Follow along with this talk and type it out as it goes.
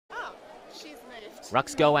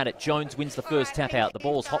Rucks go at it. Jones wins the first tap out. The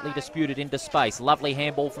ball's hotly disputed into space. Lovely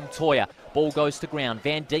handball from Toya. Ball goes to ground.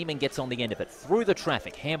 Van Diemen gets on the end of it. Through the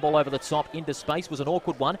traffic. Handball over the top into space was an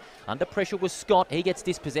awkward one. Under pressure was Scott. He gets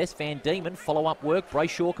dispossessed. Van Diemen, follow-up work.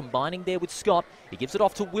 Brayshaw combining there with Scott. He gives it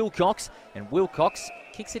off to Wilcox. And Wilcox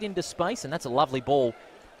kicks it into space. And that's a lovely ball.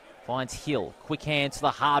 Finds Hill. Quick hands to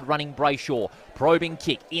the hard-running Brayshaw. Probing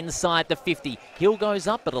kick inside the 50. Hill goes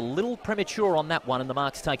up, but a little premature on that one, and the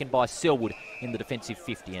mark's taken by Selwood in the defensive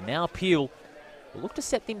 50. And now Peel will look to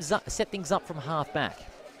set things up from half-back.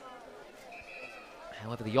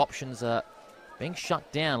 However, the options are being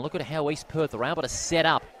shut down. Look at how East Perth are able to set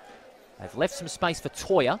up. They've left some space for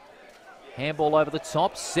Toya. Handball over the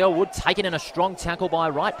top. Selwood taken in a strong tackle by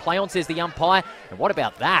Wright. Play on, says the umpire. And what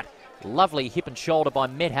about that? Lovely hip and shoulder by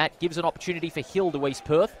Medhat. Gives an opportunity for Hill to East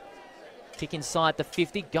Perth. Kick inside the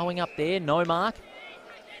 50. Going up there. No mark.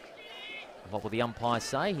 What will the umpire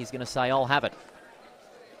say? He's going to say, I'll have it.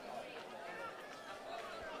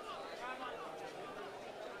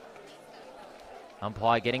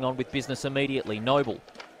 Umpire getting on with business immediately. Noble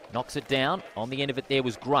knocks it down. On the end of it there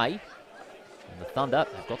was Gray. And the Thunder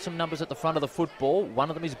have got some numbers at the front of the football. One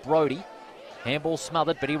of them is Brody. Handball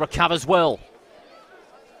smothered, but he recovers well.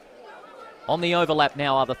 On the overlap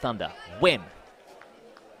now are the Thunder. Wem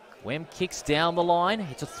kicks down the line.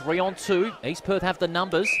 It's a 3-on-2. East Perth have the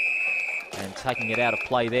numbers. And taking it out of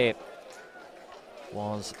play there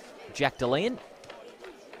was Jack DeLeon.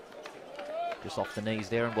 Just off the knees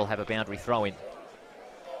there, and we'll have a boundary throw in.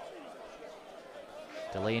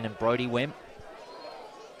 DeLeon and Brody Wem.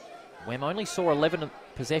 Wem only saw 11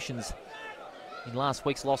 possessions in last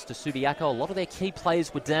week's loss to Subiaco. A lot of their key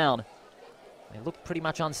players were down. They looked pretty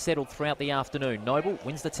much unsettled throughout the afternoon. Noble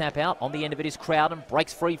wins the tap out. On the end of it is Crowden.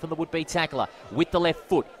 Breaks free from the would-be tackler with the left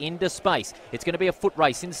foot into space. It's going to be a foot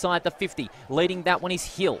race inside the 50. Leading that one is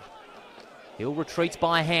Hill. Hill retreats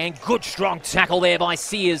by hand. Good strong tackle there by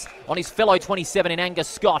Sears on his fellow 27 in Angus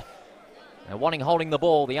Scott. And wanting holding the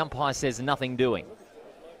ball, the umpire says nothing doing.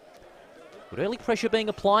 Good early pressure being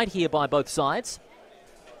applied here by both sides.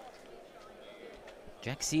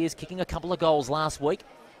 Jack Sears kicking a couple of goals last week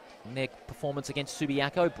in their performance against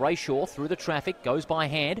Subiaco. Brayshaw through the traffic, goes by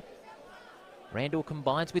hand. Randall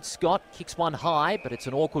combines with Scott, kicks one high, but it's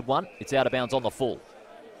an awkward one. It's out of bounds on the full.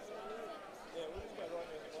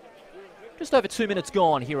 Just over 2 minutes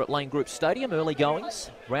gone here at Lane Group Stadium. Early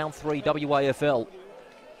goings, round 3 WAFL.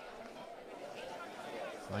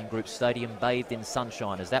 Lane Group Stadium bathed in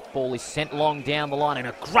sunshine as that ball is sent long down the line, and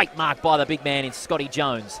a great mark by the big man in Scotty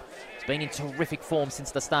Jones. He's been in terrific form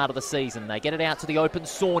since the start of the season. They get it out to the open.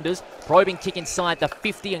 Saunders, probing kick inside the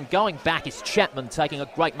 50, and going back is Chapman, taking a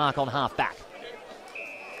great mark on half-back.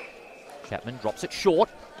 Chapman drops it short.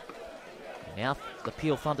 Now the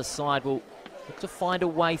Peel Thunder side will look to find a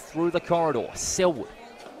way through the corridor. Selwood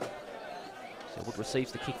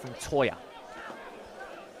receives the kick from Toya.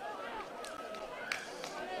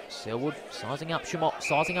 Selwood sizing up some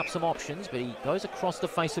options, but he goes across the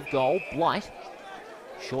face of goal. Blight,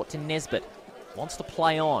 short to Nesbitt, wants to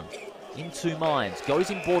play on. In two minds,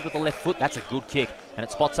 goes inboard with the left foot. That's a good kick, and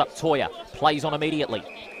it spots up Toya. Plays on immediately.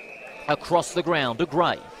 Across the ground to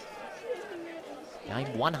Gray.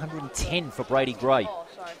 Game 110 for Brady Gray.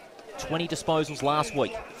 20 disposals last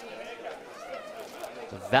week.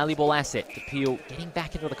 It's a valuable asset to Peel, getting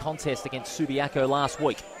back into the contest against Subiaco last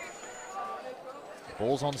week.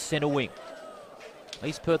 Ball's on centre wing.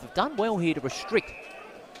 East Perth have done well here to restrict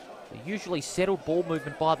the usually settled ball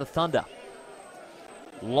movement by the Thunder.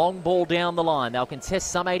 Long ball down the line. They'll contest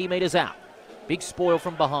some 80 metres out. Big spoil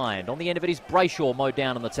from behind. On the end of it is Brayshaw mowed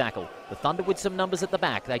down on the tackle. The Thunder with some numbers at the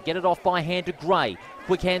back. They get it off by hand to Gray.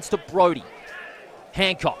 Quick hands to Brody.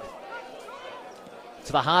 Hancock.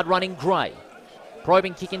 To the hard-running Gray.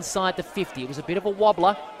 Probing kick inside the 50. It was a bit of a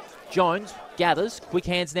wobbler. Jones gathers. Quick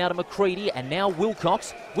hands now to McCready, and now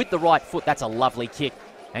Wilcox with the right foot. That's a lovely kick.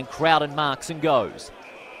 And Crowden marks and goes.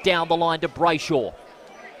 Down the line to Brayshaw.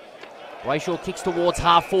 Brayshaw kicks towards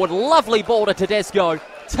half forward. Lovely ball to Tedesco.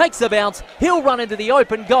 Takes a bounce. He'll run into the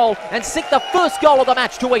open goal and sink the first goal of the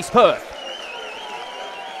match to East Perth.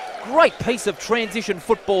 Great piece of transition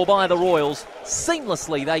football by the Royals.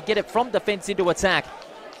 Seamlessly they get it from defence into attack.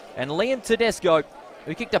 And Liam Tedesco,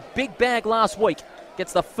 who kicked a big bag last week,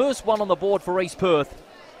 gets the first one on the board for East Perth.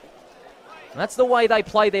 And that's the way they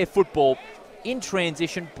play their football. In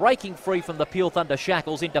transition, breaking free from the Peel Thunder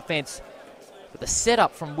shackles in defence. But the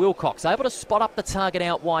setup from Wilcox, able to spot up the target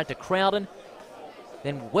out wide to Crowden.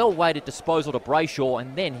 Then well-weighted disposal to Brayshaw.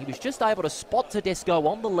 And then he was just able to spot Tedesco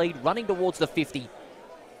on the lead, running towards the 50.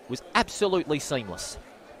 Was absolutely seamless.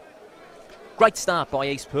 Great start by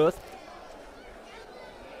East Perth.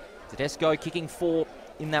 Tedesco kicking 4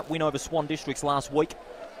 in that win over Swan Districts last week.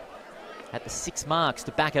 At the 6 marks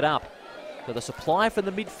to back it up. So the supply from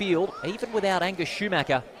the midfield, even without Angus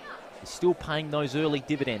Schumacher, is still paying those early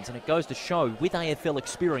dividends. And it goes to show, with AFL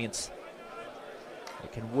experience,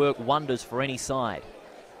 it can work wonders for any side.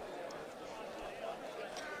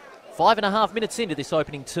 5.5 minutes into this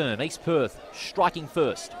opening term. East Perth striking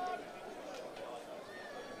first.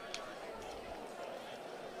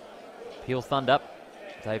 Peel Thunder,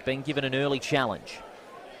 they've been given an early challenge.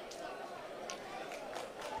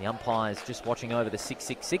 The umpire's just watching over the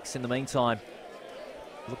 666. In the meantime,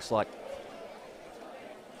 looks like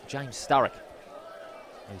James Sturrock,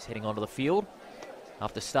 who's heading onto the field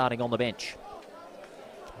after starting on the bench.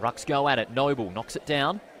 Rucks go at it. Noble knocks it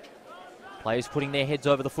down. Players putting their heads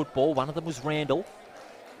over the football. One of them was Randall.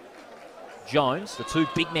 Jones, the two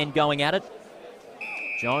big men going at it.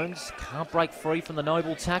 Jones can't break free from the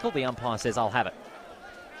Noble tackle. The umpire says, I'll have it.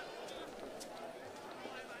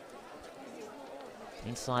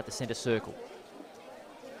 Inside the centre circle.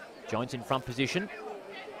 Jones in front position.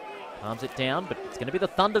 Palms it down, but it's going to be the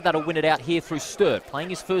Thunder that'll win it out here through Sturt, playing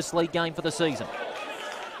his first league game for the season.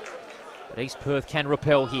 But East Perth can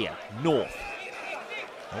repel here. North.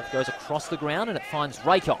 North goes across the ground and it finds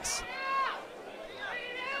Rakos.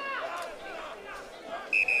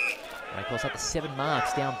 Rakos had the 7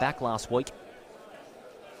 marks down back last week.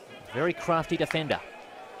 Very crafty defender.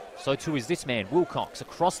 So too is this man, Wilcox,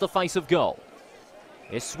 across the face of goal.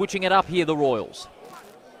 They're switching it up here, the Royals.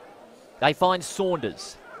 They find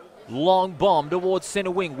Saunders. Long bomb towards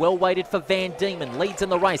centre wing. Well weighted for Van Diemen. Leads in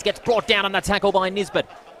the race. Gets brought down on the tackle by Nisbet.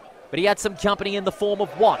 But he had some company in the form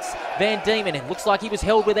of Watts. Van Diemen, it looks like he was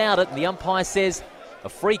held without it. And the umpire says a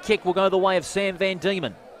free kick will go the way of Sam Van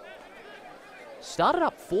Diemen. Started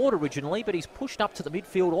up forward originally, but he's pushed up to the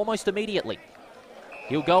midfield almost immediately.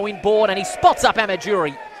 He'll go inboard and he spots up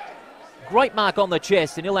Amajuri. Great mark on the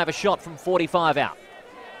chest, and he'll have a shot from 45 out.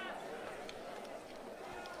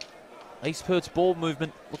 East Perth's ball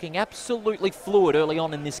movement looking absolutely fluid early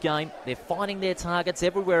on in this game. They're finding their targets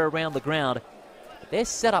everywhere around the ground. But their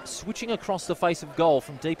setup switching across the face of goal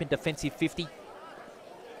from deep in defensive 50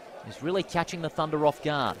 is really catching the Thunder off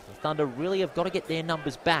guard. The Thunder really have got to get their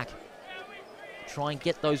numbers back. Try and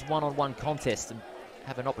get those one-on-one contests and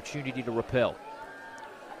have an opportunity to repel.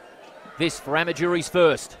 This for Amajuri's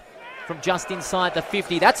first. From just inside the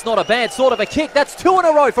 50. That's not a bad sort of a kick. That's 2 in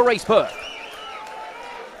a row for East Perth.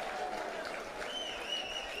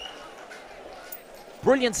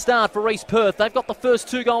 Brilliant start for East Perth. They've got the first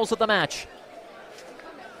 2 goals of the match.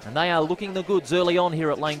 And they are looking the goods early on here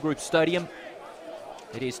at Lane Group Stadium.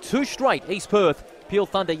 It is 2 straight, East Perth. Peel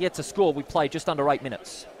Thunder yet to score. We play just under 8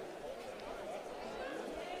 minutes.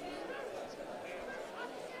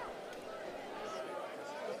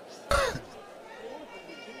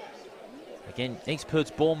 Again, East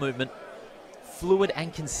Perth's ball movement, fluid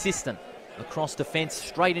and consistent across defence,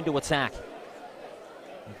 straight into attack.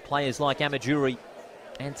 And players like Amajuri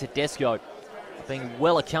and Tedesco being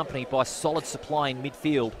well accompanied by solid supply in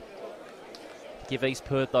midfield to give East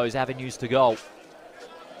Perth those avenues to goal.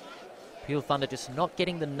 Peel Thunder just not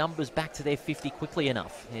getting the numbers back to their 50 quickly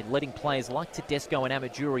enough. They're letting players like Tedesco and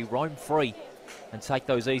Amajuri roam free and take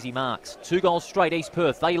those easy marks. 2 goals straight, East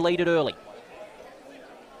Perth. They lead it early.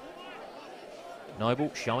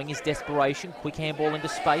 Noble showing his desperation. Quick handball into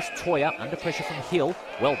space. Toya under pressure from Hill.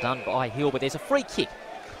 Well done by Hill, but there's a free kick.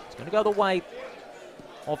 It's going to go the way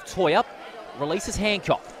of Toya. Releases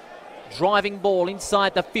Hancock. Driving ball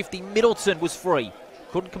inside the 50. Middleton was free.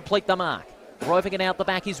 Couldn't complete the mark. Roving it out the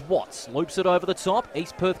back is Watts. Loops it over the top.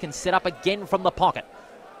 East Perth can set up again from the pocket.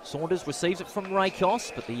 Saunders receives it from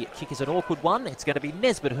Rakos, but the kick is an awkward one. It's going to be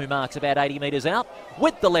Nesbitt who marks about 80 metres out.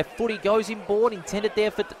 With the left foot, he goes inboard. Intended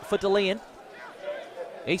there for DeLeon.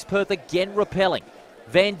 East Perth again repelling.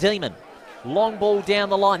 Van Diemen. Long ball down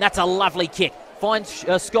the line. That's a lovely kick. Finds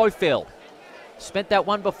Schofield. Spent that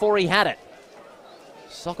one before he had it.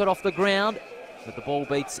 Socket off the ground, but the ball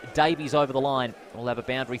beats Davies over the line. We'll have a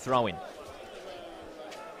boundary throw in.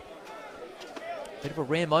 Bit of a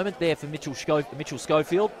rare moment there for Mitchell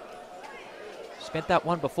Schofield. Spent that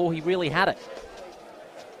one before he really had it.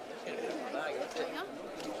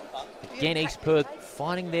 Again, East Perth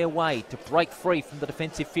finding their way to break free from the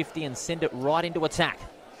defensive 50 and send it right into attack.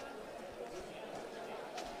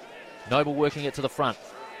 Noble working it to the front,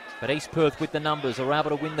 but East Perth with the numbers are able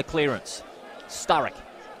to win the clearance. Sturrock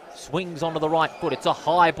swings onto the right foot. It's a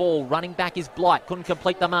high ball. Running back is Blight. Couldn't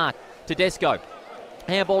complete the mark. Tedesco.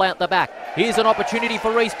 Handball out the back. Here's an opportunity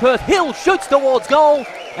for East Perth. Hill shoots towards goal,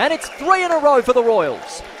 and it's 3 in a row for the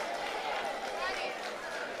Royals.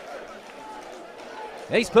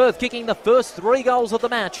 East Perth kicking the first 3 goals of the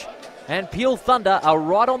match, and Peel Thunder are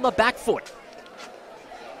right on the back foot.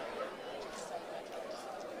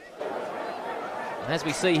 And as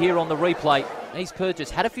we see here on the replay, East Perth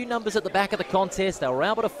just had a few numbers at the back of the contest. They were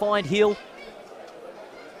able to find Hill,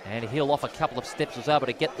 and Hill off a couple of steps was able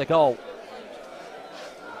to get the goal.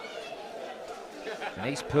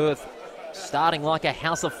 And East Perth starting like a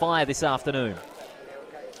house of fire this afternoon.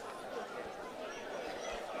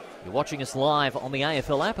 You're watching us live on the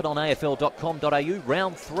AFL app and on afl.com.au.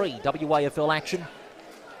 Round 3 WAFL action.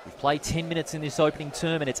 We've played 10 minutes in this opening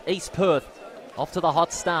term, and it's East Perth off to the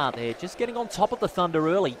hot start. They're just getting on top of the Thunder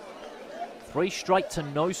early. 3 straight to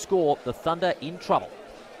no score. The Thunder in trouble.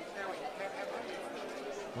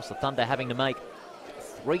 Of course, the Thunder having to make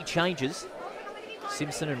 3 changes.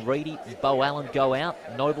 Simpson and Reedy and Bo Allen go out.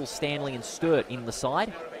 Noble, Stanley and Sturt in the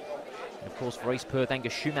side. And of course, for East Perth,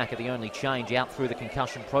 Angus Schumacher the only change out through the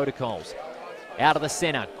concussion protocols. Out of the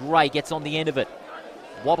centre, Gray gets on the end of it.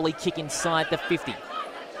 Wobbly kick inside the 50.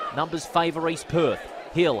 Numbers favour East Perth.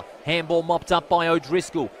 Hill, handball mopped up by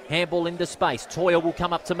O'Driscoll. Handball into space. Toyer will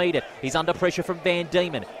come up to meet it. He's under pressure from Van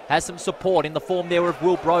Diemen. Has some support in the form there of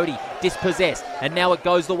Will Brodie. Dispossessed. And now it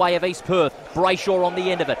goes the way of East Perth. Brayshaw on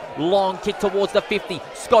the end of it. Long kick towards the 50.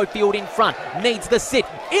 Schofield in front. Needs the sit.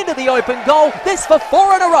 Into the open goal. This for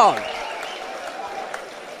 4 in a row.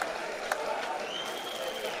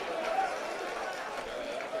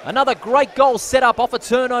 Another great goal set up off a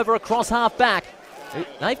turnover across half back.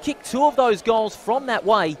 They've kicked 2 of those goals from that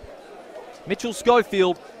way. Mitchell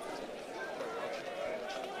Schofield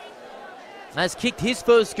has kicked his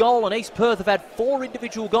first goal, and East Perth have had 4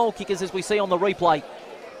 individual goal kickers as we see on the replay.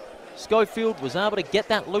 Schofield was able to get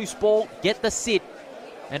that loose ball, get the sit,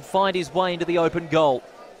 and find his way into the open goal.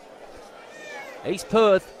 East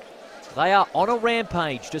Perth, they are on a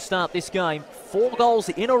rampage to start this game. 4 goals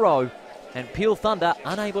in a row, and Peel Thunder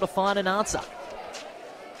unable to find an answer.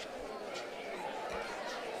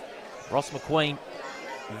 Ross McQueen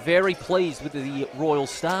very pleased with the Royal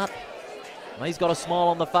start. He's got a smile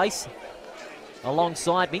on the face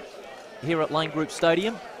alongside me here at Lane Group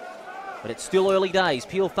Stadium. But it's still early days.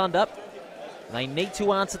 Peel Thunder, they need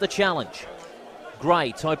to answer the challenge.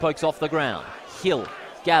 Gray toe pokes off the ground. Hill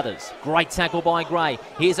gathers. Great tackle by Gray.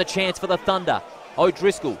 Here's a chance for the Thunder.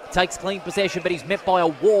 O'Driscoll takes clean possession, but he's met by a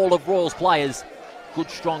wall of Royals players.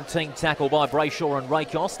 Good strong team tackle by Brayshaw and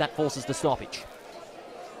Rakos. That forces the stoppage.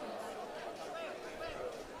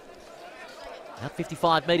 About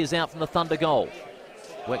 55 metres out from the Thunder goal.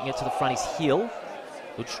 Working it to the front is Hill.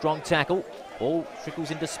 Good strong tackle. Ball trickles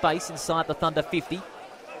into space inside the Thunder 50.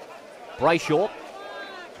 Brayshaw.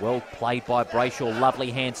 Well played by Brayshaw. Lovely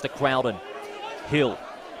hands to Crowden. Hill.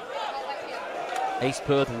 East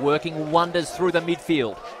Perth working wonders through the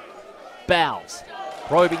midfield. Bowles.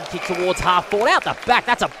 Probing kick towards half forward. Out the back.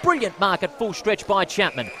 That's a brilliant mark at full stretch by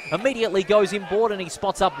Chapman. Immediately goes inboard and he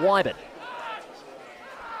spots up Wybert.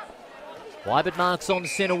 Wybert marks on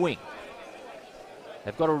centre wing.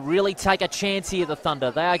 They've got to really take a chance here, the Thunder.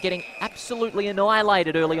 They are getting absolutely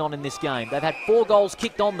annihilated early on in this game. They've had 4 goals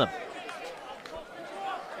kicked on them.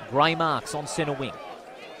 Gray marks on centre wing.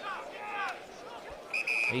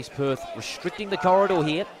 East Perth restricting the corridor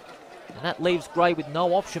here. And that leaves Gray with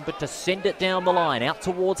no option but to send it down the line, out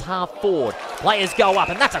towards half forward. Players go up,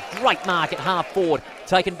 and that's a great mark at half forward,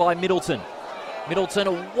 taken by Middleton. Middleton,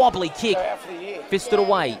 a wobbly kick, fisted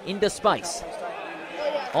away into space.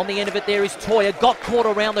 On the end of it there is Toyer, got caught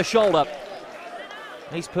around the shoulder.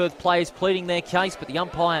 East Perth players pleading their case, but the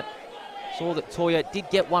umpire saw that Toyer did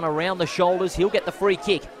get one around the shoulders. He'll get the free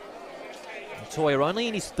kick. And Toyer only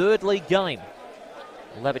in his 3rd league game.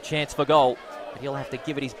 He'll have a chance for goal, but he'll have to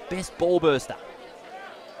give it his best ball burster.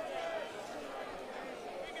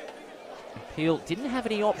 Peel didn't have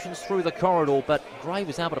any options through the corridor, but Gray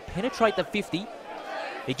was able to penetrate the 50.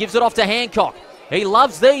 He gives it off to Hancock. He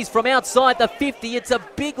loves these from outside the 50. It's a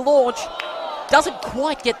big launch. Doesn't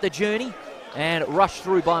quite get the journey. And rushed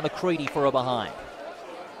through by McCready for a behind.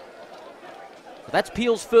 So that's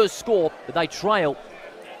Peel's first score, but they trail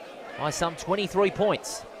by some 23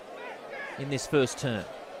 points in this first term.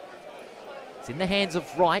 It's in the hands of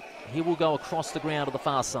Wright. He will go across the ground to the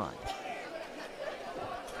far side.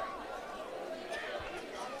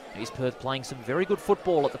 East Perth playing some very good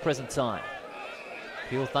football at the present time.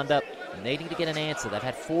 Peel Thunder needing to get an answer. They've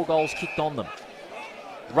had 4 goals kicked on them.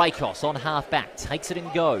 Rakos on half-back, takes it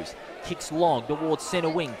and goes. Kicks long towards centre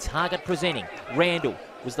wing, target presenting. Randall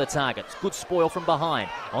was the target. Good spoil from behind.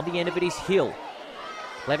 On the end of it is Hill.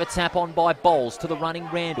 Clever tap on by Bowles to the running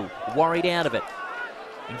Randall. Worried out of it.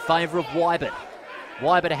 In favour of Wybert.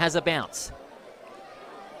 Wybert has a bounce.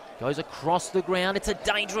 Goes across the ground. It's a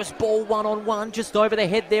dangerous ball, one-on-one, just over the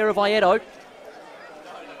head there of Iedo.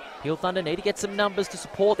 Peel Thunder need to get some numbers to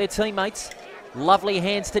support their teammates. Lovely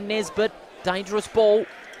hands to Nesbitt. Dangerous ball.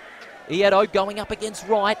 Iedo going up against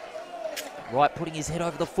Wright. Wright putting his head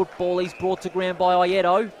over the football. He's brought to ground by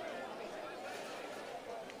Iedo.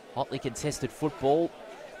 Hotly contested football,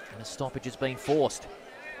 and a stoppage has been forced.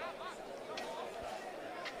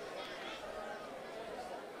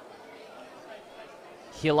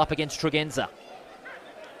 Hill up against Tregenza.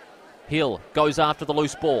 Hill goes after the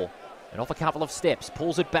loose ball and off a couple of steps,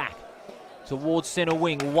 pulls it back towards centre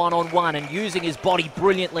wing, one-on-one, and using his body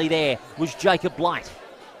brilliantly there was Jacob Blight.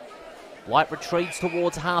 Blight retreats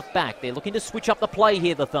towards half-back. They're looking to switch up the play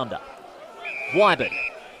here, the Thunder. Wyberd.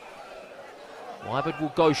 Wyberd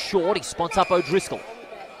will go short. He spots up O'Driscoll.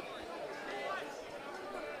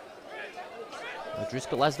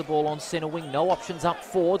 O'Driscoll has the ball on centre wing. No options up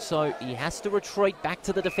forward, so he has to retreat back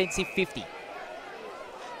to the defensive 50.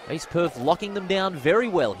 East Perth locking them down very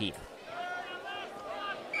well here.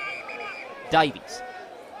 Davies.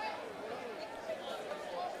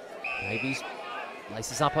 Davies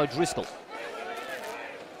laces up O'Driscoll.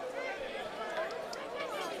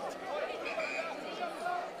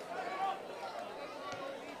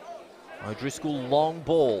 O'Driscoll long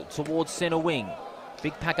ball towards centre wing.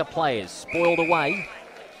 Big pack of players spoiled away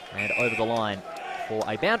and over the line for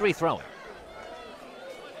a boundary throw-in.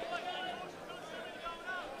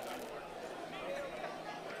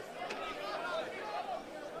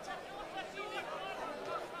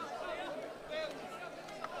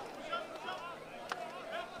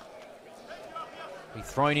 Be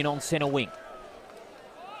thrown in on centre wing.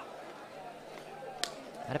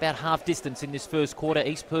 At about half distance in this first quarter,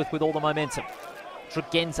 East Perth with all the momentum.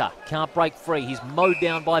 Tregenza can't break free. He's mowed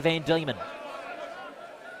down by Van Diemen.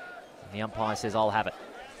 And the umpire says, I'll have it.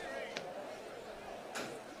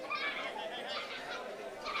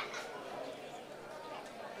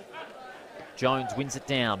 Jones wins it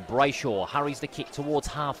down. Brayshaw hurries the kick towards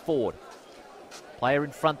half forward. Player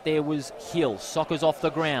in front there was Hill. Soccer's off the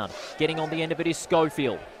ground. Getting on the end of it is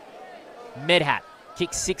Schofield. Medhat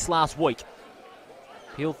kicked 6 last week.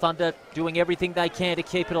 Peel Thunder doing everything they can to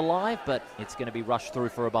keep it alive, but it's going to be rushed through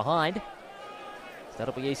for a behind.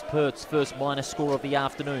 That'll be East Perth's first minor score of the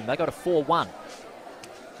afternoon. They go to 4-1.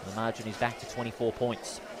 The margin is back to 24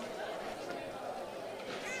 points.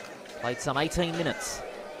 Played some 18 minutes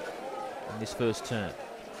in this first term.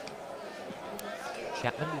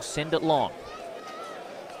 Chapman will send it long.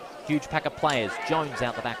 Huge pack of players. Jones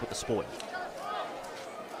out the back with the spoil.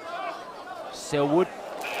 Selwood.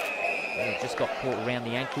 He just got caught around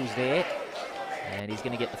the ankles there. And he's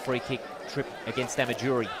going to get the free kick trip against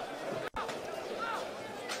Amajuri.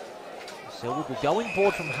 Selwood will go in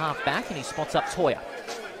board from half back and he spots up Toya.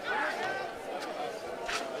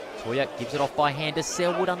 Toya gives it off by hand to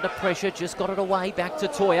Selwood under pressure. Just got it away. Back to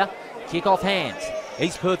Toya. Kick off hands.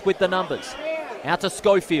 East Perth with the numbers. Out to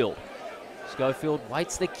Schofield. Schofield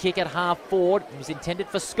waits the kick at half forward. It was intended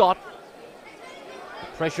for Scott.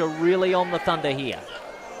 The pressure really on the Thunder here.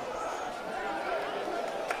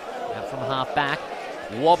 Out from half back.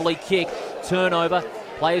 Wobbly kick. Turnover.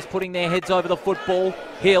 Players putting their heads over the football.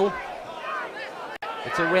 Hill.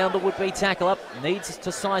 It's around the would-be tackler. Needs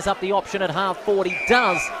to size up the option at half forward. He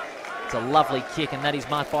does. It's a lovely kick, and that is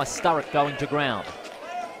marked by Sturrock going to ground.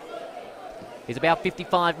 He's about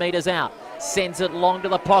 55 metres out. Sends it long to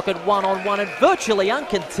the pocket, one-on-one, and virtually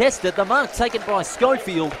uncontested. The mark taken by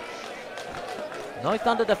Schofield. No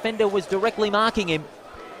Thunder defender was directly marking him.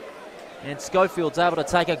 And Schofield's able to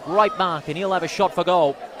take a great mark, and he'll have a shot for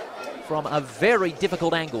goal from a very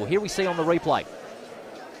difficult angle. Here we see on the replay.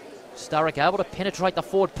 Sturrock able to penetrate the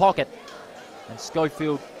forward pocket, and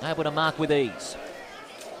Schofield able to mark with ease.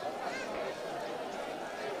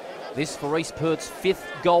 This for East Perth's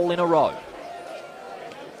 5th goal in a row.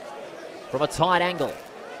 From a tight angle.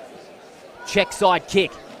 Check side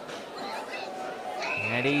kick.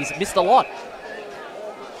 And he's missed a lot.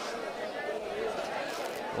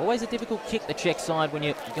 Always a difficult kick, the check side, when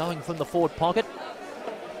you're going from the forward pocket.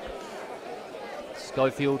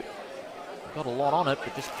 Schofield got a lot on it,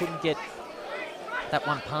 but just couldn't get that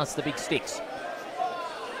one past the big sticks.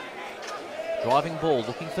 Driving ball,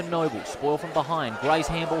 looking for Noble. Spoil from behind. Gray's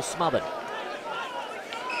handball smothered.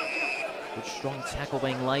 Good strong tackle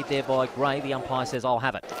being laid there by Gray. The umpire says, I'll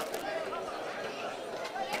have it.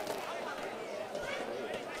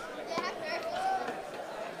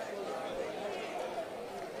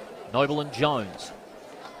 Noble and Jones.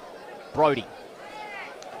 Brody.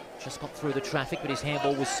 Just got through the traffic, but his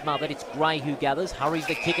handball was smothered. It's Gray who gathers, hurries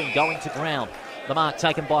the kick and going to ground. The mark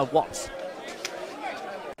taken by Watts.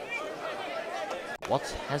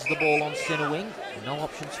 Watts has the ball on centre wing. No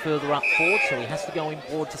options further up forward, so he has to go in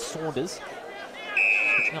forward to Saunders.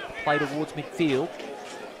 Switching up the play towards midfield.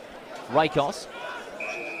 Rakos.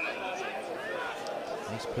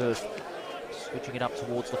 East Perth switching it up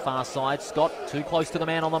towards the far side. Scott too close to the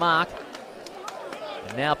man on the mark.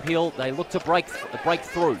 And now Peel, they look to break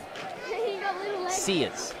through.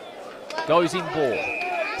 Sears goes in ball.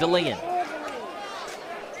 DeLeon.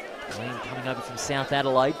 DeLeon coming over from South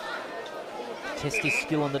Adelaide. Test his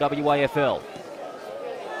skill in the WAFL.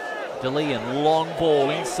 DeLeon, long ball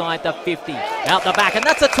inside the 50. Out the back, and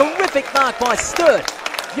that's a terrific mark by Sturt.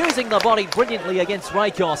 Using the body brilliantly against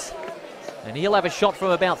Rakos. And he'll have a shot from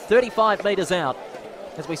about 35 metres out,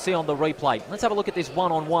 as we see on the replay. Let's have a look at this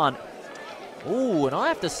one-on-one. Ooh, and I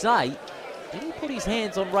have to say, did he put his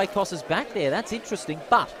hands on Rakos's back there? That's interesting,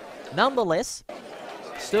 but nonetheless,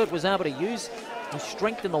 Sturt was able to use his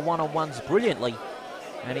strength in the one-on-ones brilliantly,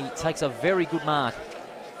 and he takes a very good mark.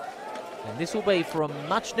 And this will be for a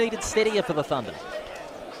much-needed steadier for the Thunder.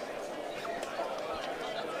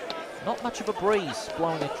 Not much of a breeze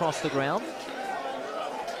blowing across the ground.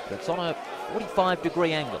 But it's on a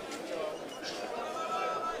 45-degree angle.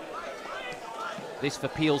 This for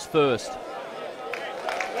Peel's first.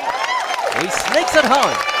 He sneaks it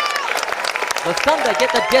home. The Thunder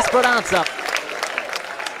get the desperate answer.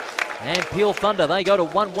 And Peel Thunder, they go to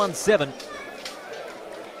 1-1-7.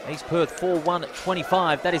 East Perth 4-1 at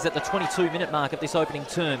 25. That is at the 22-minute mark of this opening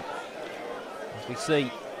term. As we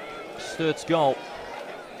see Sturt's goal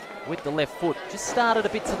with the left foot. Just started a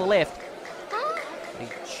bit to the left. He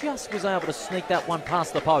just was able to sneak that one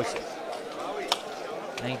past the post.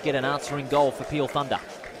 And get an answering goal for Peel Thunder.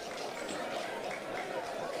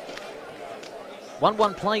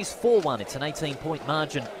 1-1 plays 4-1. It's an 18-point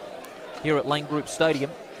margin here at Lane Group Stadium.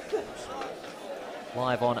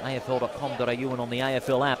 Live on afl.com.au and on the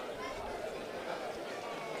AFL app.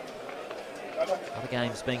 Other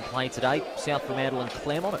games being played today. South Fremantle and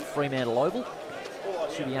Claremont at Fremantle Oval.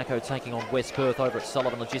 Subiaco taking on West Perth over at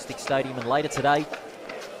Sullivan Logistics Stadium. And later today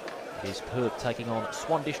is Perth taking on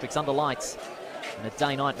Swan Districts under lights in a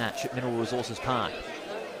day-night match at Mineral Resources Park.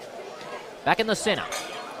 Back in the centre.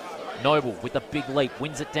 Noble with the big leap,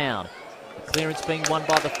 wins it down. The clearance being won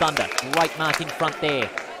by the Thunder. Great mark in front there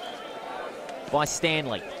by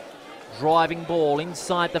Stanley. Driving ball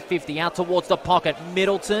inside the 50, out towards the pocket.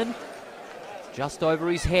 Middleton, just over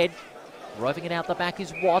his head. Roving it out the back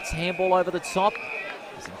is Watts. Handball over the top.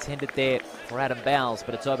 It's intended there for Adam Bowles,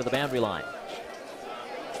 but it's over the boundary line.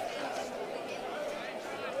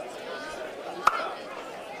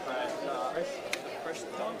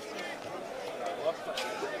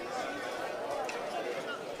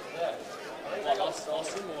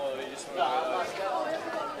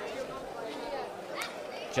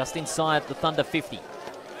 Just inside the Thunder 50.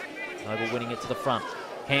 Noble winning it to the front.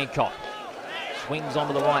 Hancock swings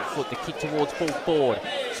onto the right foot. The kick towards full forward.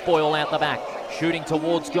 Spoil out the back. Shooting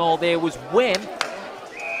towards goal there was Wem.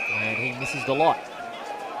 And he misses the lot.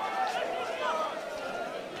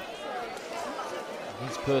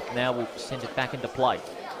 East Perth now will send it back into play.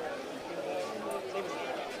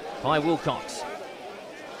 By Wilcox.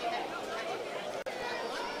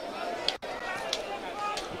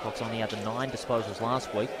 Wilcox only had the 9 disposals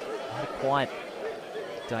last week. Had a quiet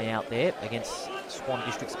day out there against Swan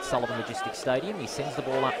Districts at Sullivan Logistics Stadium. He sends the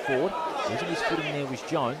ball up forward. Losing his footing there was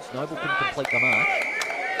Jones. Noble couldn't complete the mark.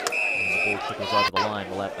 And the ball trickles over the line.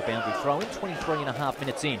 We'll have a boundary throw in. 23.5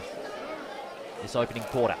 minutes in this opening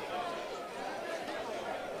quarter.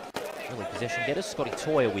 Early possession getters. Scotty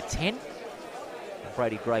Toyer with 10. And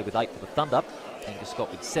Brady Gray with 8 for the Thunder. Angus Scott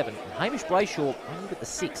with 7. And Hamish Brayshaw only with the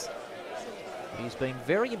 6. He's been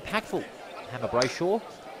very impactful, Hammer Brayshaw,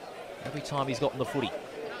 every time he's gotten the footy.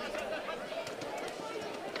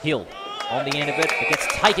 Hill on the end of it, but gets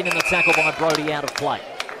taken in the tackle by Brody out of play.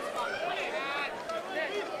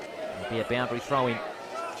 It'll be a boundary throw in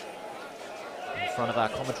front of our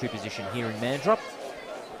commentary position here in Mandurah.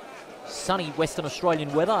 Sunny Western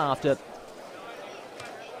Australian weather after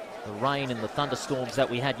the rain and the thunderstorms that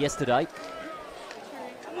we had yesterday.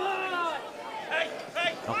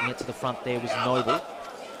 Knocking it to the front there was Noble.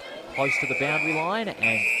 Close to the boundary line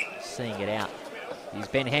and seeing it out is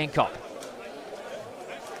Ben Hancock.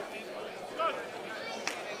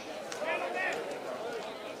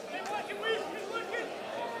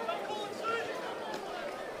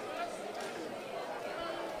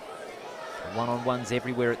 One-on-ones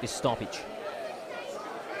everywhere at this stoppage.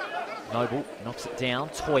 Noble knocks it down.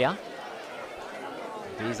 Toyer.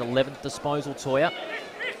 His 11th disposal, Toyer.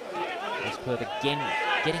 East Perth again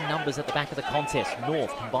getting numbers at the back of the contest.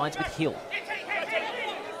 North combines with Hill.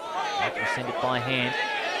 Will send it by hand.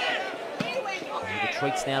 And with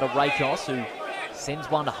Retreats now to Rakos, who sends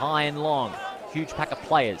one high and long. Huge pack of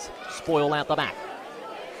players. Spoil out the back.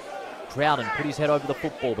 Crowden put his head over the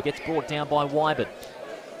football, but gets brought down by Wyburn.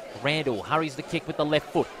 Randall hurries the kick with the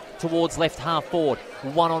left foot towards left half forward.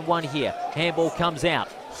 One-on-one here. Handball comes out.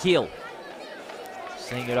 Hill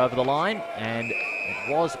seeing it over the line, and it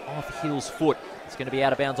was off Hill's foot. It's going to be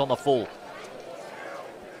out of bounds on the full.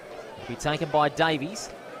 It'll be taken by Davies.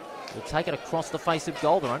 Will take it across the face of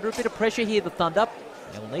goal. They're under a bit of pressure here, the Thunder.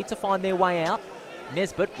 They'll need to find their way out.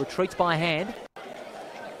 Nesbitt retreats by hand.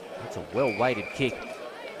 It's a well-weighted kick.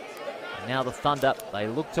 And now the Thunder, they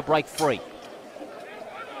look to break free.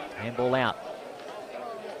 Handball out.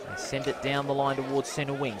 They send it down the line towards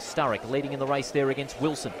centre wing. Sturrock leading in the race there against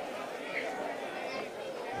Wilson.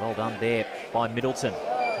 Well done there by Middleton.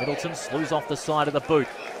 Middleton slews off the side of the boot.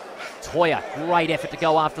 Toya, great effort to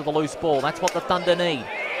go after the loose ball. That's what the Thunder need.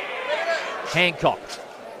 Hancock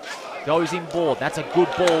goes inboard. That's a good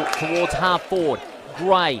ball towards half forward.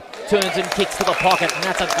 Gray turns and kicks to the pocket, and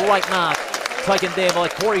that's a great mark taken there by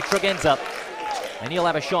Corey Tregenza. And he'll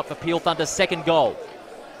have a shot for Peel Thunder's second goal.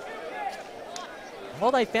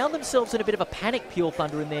 Well, they found themselves in a bit of a panic, Peel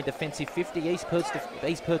Thunder, in their defensive 50. East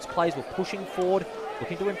Perth's players were pushing forward,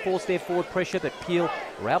 looking to enforce their forward pressure, but Peel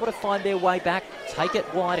were able to find their way back, take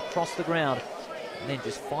it wide across the ground, and then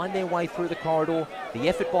just find their way through the corridor. The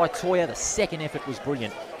effort by Toya, the second effort, was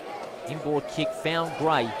brilliant. Inboard kick found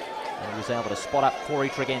Gray, and he was able to spot up Corey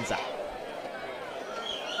Tregenza.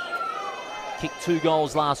 Kicked 2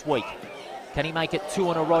 goals last week. Can he make it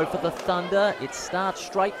 2 in a row for the Thunder? It starts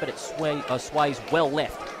straight, but it sways well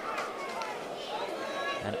left.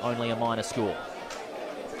 And only a minor score.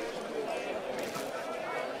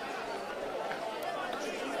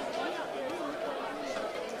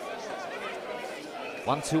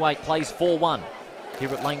 (1-2-8) plays 4-1 here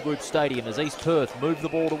at Lane Group Stadium as East Perth move the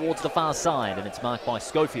ball towards the far side, and it's marked by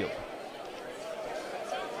Schofield.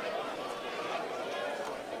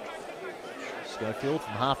 Schofield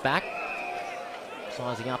from half back,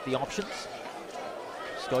 sizing up the options.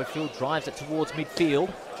 Schofield drives it towards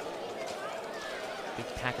midfield. Big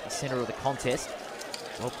pack at the centre of the contest.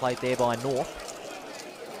 Well played there by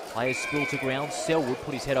North. Players spill to ground. Selwood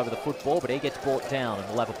put his head over the football, but he gets brought down and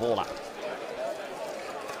will have a ball up.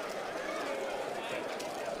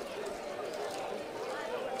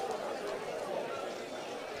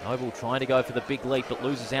 Noble trying to go for the big leap, but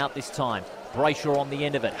loses out this time. Brayshaw on the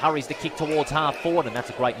end of it, hurries the kick towards half forward, and that's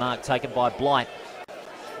a great mark taken by Blight.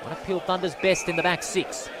 One of Peel Thunder's best in the back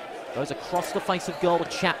 6. Goes across the face of goal to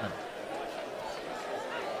Chapman.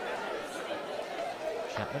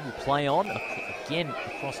 Chapman will play on, again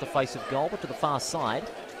across the face of goal, but to the far side.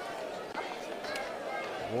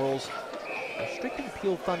 Royals restricting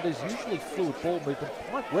Peel Thunder's usually fluid ball movement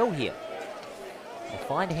quite well here. They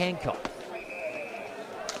find Hancock.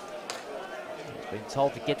 Been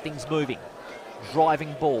told to get things moving.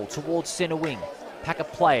 Driving ball towards centre wing. Pack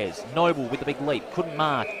of players. Noble with the big leap. Couldn't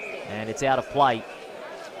mark. And it's out of play.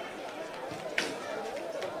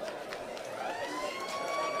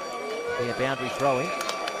 Be a boundary throw in.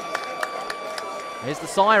 There's the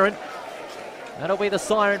siren. That'll be the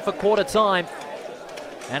siren for quarter time.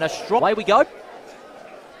 And a strong... Away we go.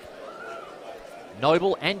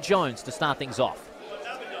 Noble and Jones to start things off.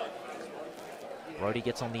 Brodie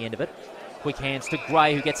gets on the end of it. Quick hands to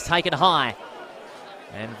Gray, who gets taken high.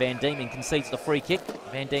 And Van Diemen concedes the free kick.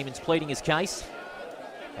 Van Diemen's pleading his case.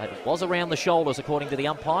 But it was around the shoulders, according to the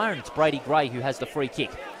umpire, and it's Brady Gray who has the free kick.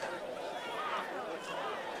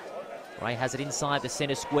 Gray has it inside the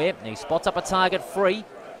centre square, and he spots up a target free.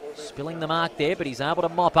 Spilling the mark there, but he's able to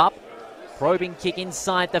mop up. Probing kick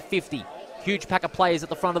inside the 50. Huge pack of players at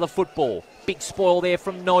the front of the football. Big spoil there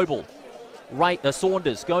from Noble.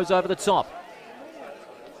 Saunders goes over the top.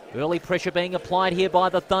 Early pressure being applied here by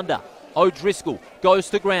the Thunder. O'Driscoll goes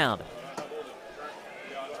to ground.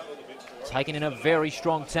 Taken in a very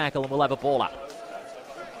strong tackle, and we'll have a ball up.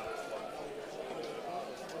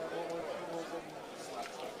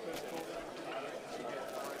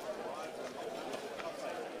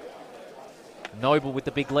 Noble with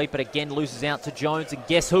the big leap, but again loses out to Jones, and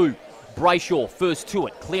guess who? Brayshaw first to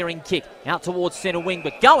it, clearing kick out towards centre wing,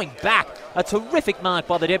 but going back. A terrific mark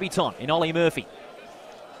by the debutant in Ollie Murphy.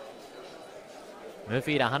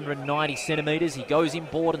 Murphy at 190 centimetres. He goes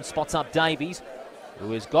inboard and spots up Davies,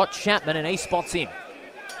 who has got Chapman, and he spots him.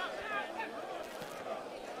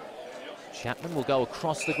 Chapman will go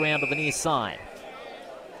across the ground to the near side.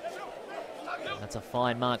 That's a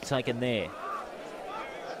fine mark taken there.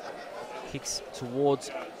 Kicks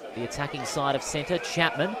towards the attacking side of centre.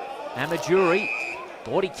 Chapman, Amajuri,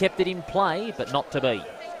 thought he kept it in play, but not to be.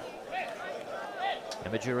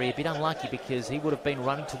 And Majuri a bit unlucky because he would have been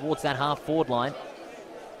running towards that half-forward line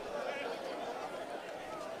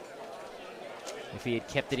if he had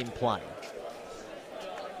kept it in play.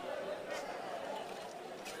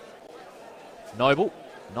 Noble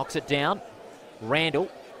knocks it down. Randall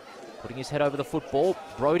putting his head over the football.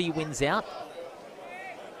 Brody wins out.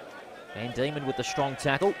 Van Diemen with the strong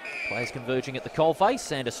tackle. Players converging at the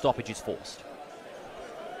coalface, and a stoppage is forced.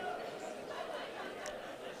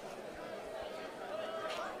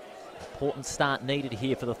 Important start needed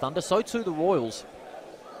here for the Thunder. So too the Royals.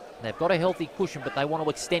 They've got a healthy cushion, but they want to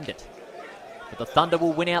extend it. But the Thunder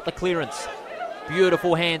will win out the clearance.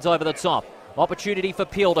 Beautiful hands over the top. Opportunity for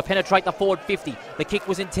Peel to penetrate the forward 50. The kick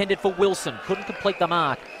was intended for Wilson. Couldn't complete the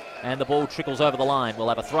mark. And the ball trickles over the line. We'll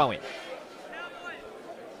have a throw in.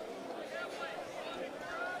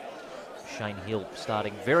 Shane Hill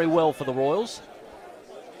starting very well for the Royals.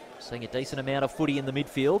 Seeing a decent amount of footy in the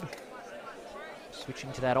midfield.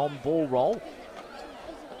 Switching to that on-ball roll.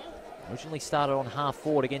 Originally started on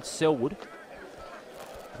half-forward against Selwood.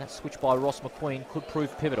 And that switch by Ross McQueen could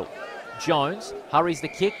prove pivotal. Jones hurries the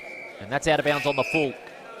kick, and that's out of bounds on the full.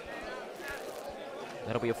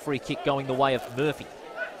 That'll be a free kick going the way of Murphy.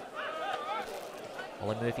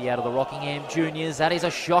 Ollie Murphy out of the Rockingham Juniors. That is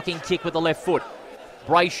a shocking kick with the left foot.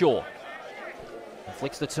 Brayshaw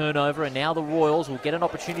inflicts the turnover, and now the Royals will get an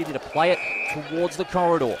opportunity to play it towards the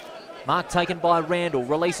corridor. Mark taken by Randall,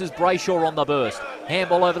 releases Brayshaw on the burst.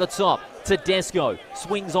 Handball over the top. Tedesco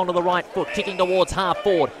swings onto the right foot, kicking towards half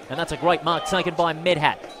forward, and that's a great mark taken by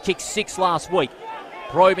Medhat. Kicked 6 last week.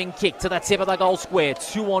 Probing kick to the tip of the goal square.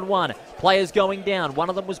 2-on-1. Players going down. One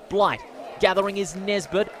of them was Blight. Gathering is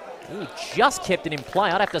Nesbitt. Ooh, just kept it in play,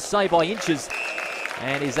 I'd have to say by inches.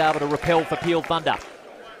 And is able to repel for Peel Thunder.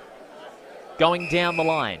 Going down the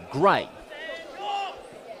line, Gray.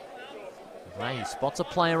 Gray spots a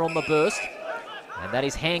player on the burst, and that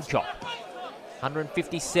is Hancock.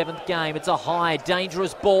 157th game. It's a high,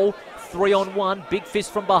 dangerous ball. 3-on-1. Big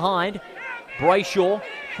fist from behind. Brayshaw.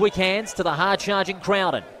 Quick hands to the hard-charging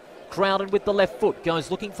Crowden. Crowden with the left foot. Goes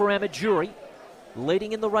looking for Amajuri.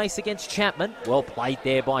 Leading in the race against Chapman. Well played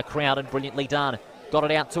there by Crowden. Brilliantly done. Got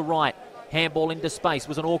it out to right. Handball into space.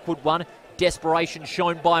 Was an awkward one. Desperation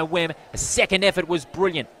shown by Wem. A second effort was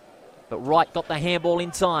brilliant. But Wright got the handball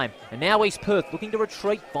in time. And now East Perth looking to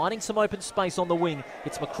retreat, finding some open space on the wing.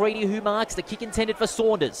 It's McCready who marks the kick intended for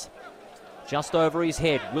Saunders. Just over his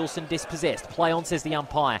head, Wilson dispossessed. Play on, says the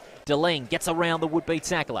umpire. Deline gets around the would-be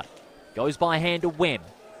tackler. Goes by hand to Wem.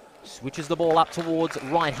 Switches the ball up towards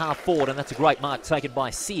right half forward, and that's a great mark taken by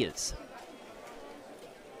Sears.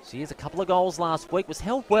 Sears, a couple of goals last week, was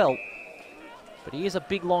held well. But here's a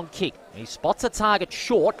big long kick. He spots a target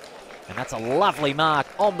short. And that's a lovely mark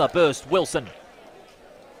on the burst, Wilson.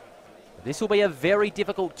 This will be a very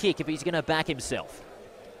difficult kick if he's going to back himself.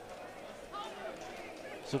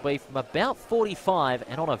 This will be from about 45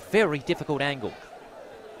 and on a very difficult angle.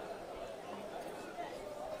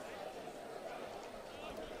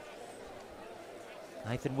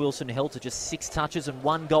 Nathan Wilson held to just 6 touches and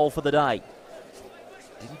 1 goal for the day.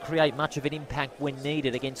 Didn't create much of an impact when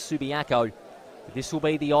needed against Subiaco. This will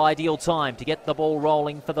be the ideal time to get the ball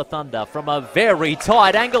rolling for the Thunder. From a very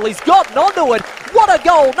tight angle, he's gotten onto it. What a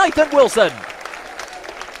goal, Nathan Wilson.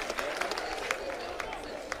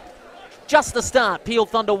 Just the start Peel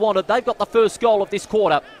Thunder wanted. They've got the first goal of this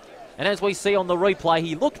quarter. And as we see on the replay,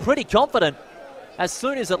 he looked pretty confident as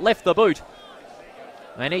soon as it left the boot.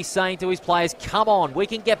 And he's saying to his players, come on, we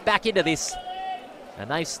can get back into this. And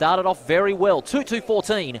they've started off very well.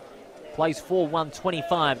 2-2-14. Plays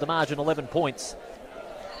 4-1-25, the margin 11 points.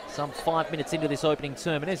 Some 5 minutes into this opening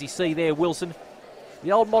term. And as you see there, Wilson,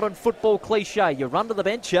 the old modern football cliche, you run to the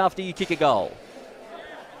bench after you kick a goal.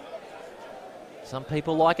 Some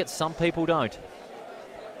people like it, some people don't.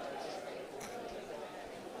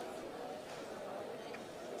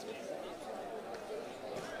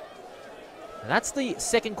 And that's the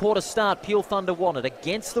second quarter start Peel Thunder wanted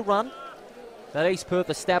against the run that East Perth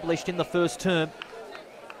established in the first term.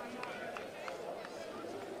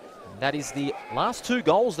 That is the last 2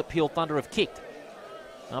 goals that Peel Thunder have kicked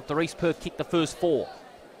after East Perth kicked the first 4.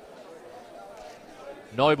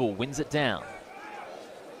 Noble wins it down.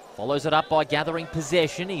 Follows it up by gathering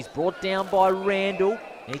possession. He's brought down by Randall.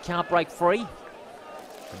 He can't break free.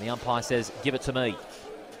 And the umpire says, give it to me.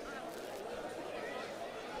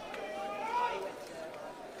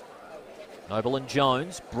 Noble and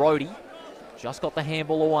Jones. Brody just got the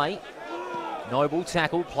handball away. Noble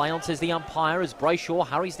tackled. Play on, says the umpire, as Brayshaw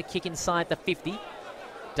hurries the kick inside the 50.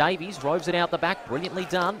 Davies roves it out the back. Brilliantly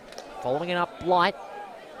done. Following it up, Blight.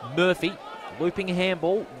 Murphy. Looping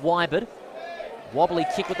handball. Wybert. Wobbly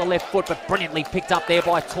kick with the left foot, but brilliantly picked up there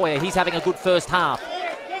by Toya. He's having a good first half.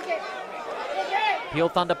 Peel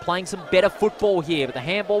Thunder playing some better football here, but the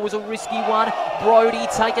handball was a risky one. Brody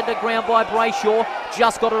taken to ground by Brayshaw,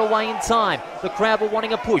 just got it away in time. The crowd were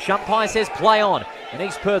wanting a push. Umpire says play on, and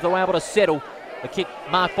East Perth are able to settle. The kick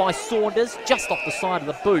marked by Saunders, just off the side of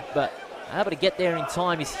the boot, but able to get there in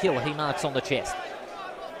time is Hill. He marks on the chest.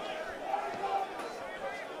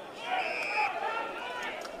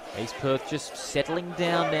 East Perth just settling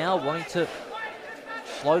down now, wanting to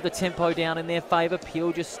slow the tempo down in their favour.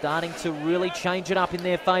 Peel just starting to really change it up in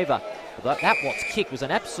their favour. But that Watts kick was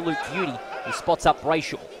an absolute beauty. He spots up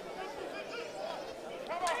Brayshaw.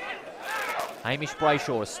 Hamish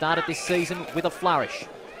Brayshaw has started this season with a flourish,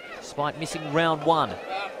 despite missing round one.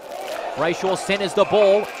 Brayshaw centres the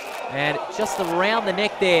ball, and just around the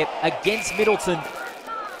neck there against Middleton.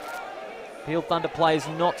 Peel Thunder players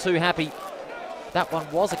not too happy. That one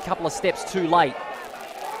was a couple of steps too late.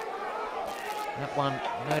 That one,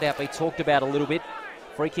 no doubt, be talked about a little bit.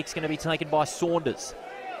 Free kick's going to be taken by Saunders.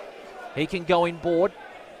 He can go inboard.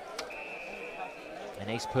 And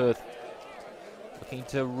East Perth looking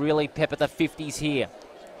to really pepper the 50s here.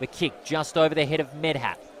 The kick just over the head of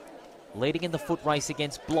Medhat. Leading in the foot race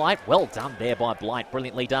against Blight. Well done there by Blight.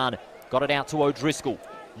 Brilliantly done. Got it out to O'Driscoll.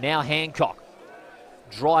 Now Hancock.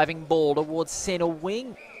 Driving ball towards centre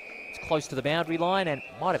wing. It's close to the boundary line and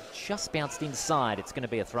might have just bounced inside. It's going to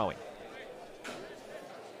be a throw-in.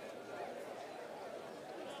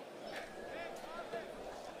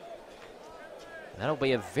 That'll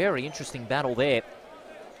be a very interesting battle there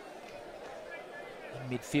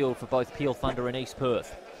in midfield for both Peel Thunder and East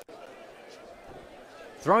Perth.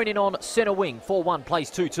 Thrown in on centre wing, 4-1,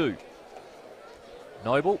 plays 2-2.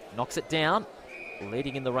 Noble knocks it down.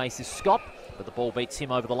 Leading in the race is Scott, but the ball beats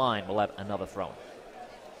him over the line. We'll have another throw-in.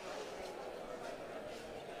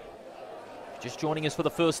 Just joining us for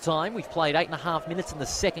the first time, we've played 8.5 minutes in the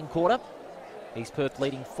second quarter. East Perth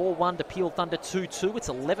leading 4-1 to Peel Thunder 2-2. It's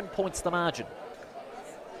 11 points the margin.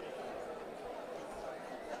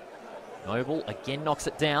 Noble again knocks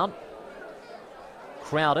it down.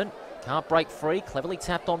 Crowden can't break free. Cleverly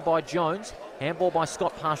tapped on by Jones. Handball by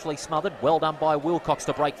Scott, partially smothered. Well done by Wilcox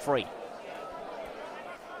to break free.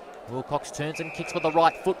 Wilcox turns and kicks with the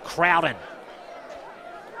right foot. Crowden.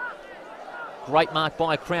 Great mark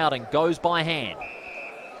by Crowden. Goes by hand.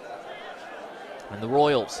 And the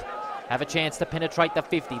Royals have a chance to penetrate the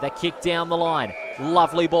 50. They kick down the line.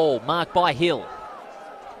 Lovely ball. Marked by Hill.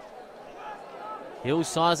 Hill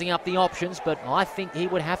sizing up the options, but I think he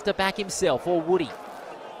would have to back himself, or would he?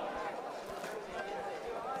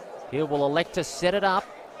 Hill will elect to set it up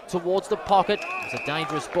towards the pocket. It's a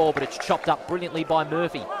dangerous ball, but it's chopped up brilliantly by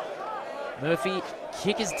Murphy. Murphy,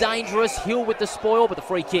 kick is dangerous. Hill with the spoil, but the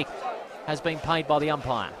free kick has been paid by the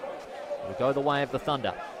umpire. It will go the way of the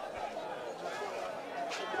Thunder.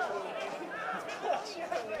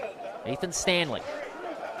 Ethan Stanley,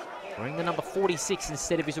 wearing the number 46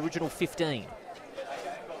 instead of his original 15.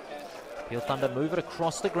 Peel Thunder move it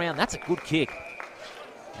across the ground. That's a good kick.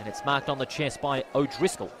 And it's marked on the chest by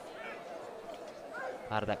O'Driscoll.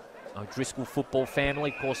 Part of that O'Driscoll football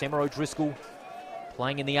family. Of course, Emma O'Driscoll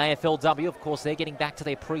playing in the AFLW. Of course, they're getting back to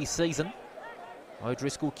their pre-season.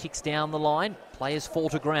 O'Driscoll kicks down the line. Players fall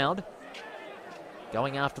to ground.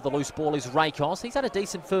 Going after the loose ball is Rakos. He's had a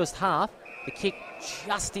decent first half. The kick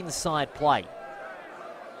just inside play.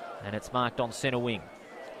 And it's marked on centre wing.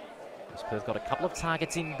 East Perth got a couple of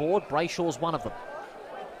targets inboard. Brayshaw's one of them.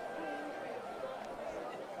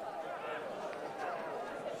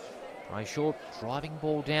 Brayshaw driving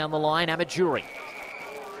ball down the line. Amajuri.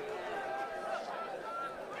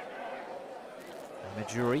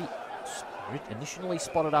 Amajuri initially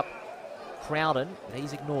spotted up Crowden, but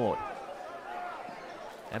he's ignored.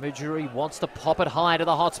 Amajuri wants to pop it high to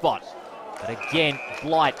the hotspot. But again,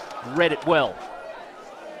 Blight read it well.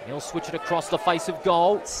 He'll switch it across the face of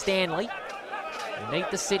goal. Stanley, beneath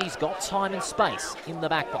the set, he's got time and space in the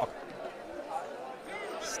back pocket.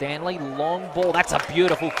 Stanley, long ball. That's a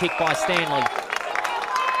beautiful kick by Stanley.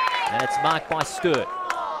 And it's marked by Sturt.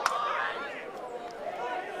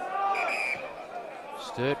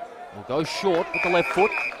 Sturt will go short with the left foot.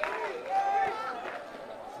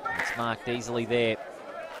 It's marked easily there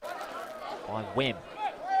by Wem.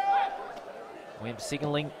 Wem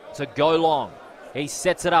signalling to go long. He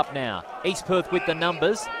sets it up now. East Perth with the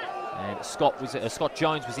numbers. And Scott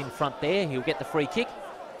Jones was in front there. He'll get the free kick.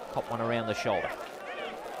 Pop one around the shoulder.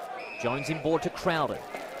 Jones inboard to Crowden.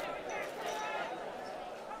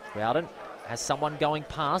 Crowden has someone going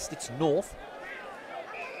past. It's North.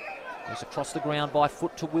 Goes across the ground by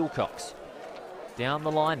foot to Wilcox. Down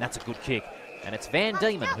the line. That's a good kick. And it's Van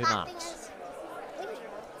Diemen who marks.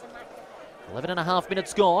 11.5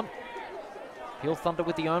 minutes gone. Peel Thunder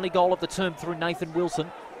with the only goal of the term through Nathan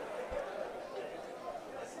Wilson.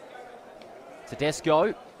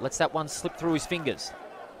 Tedesco lets that one slip through his fingers.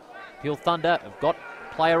 Peel Thunder have got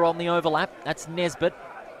player on the overlap. That's Nesbitt.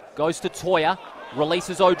 Goes to Toya.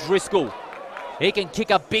 Releases O'Driscoll. He can kick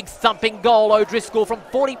a big thumping goal. O'Driscoll from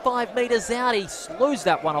 45 metres out. He slews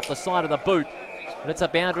that one off the side of the boot. But it's a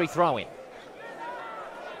boundary throw-in.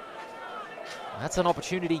 That's an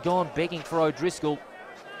opportunity gone begging for O'Driscoll.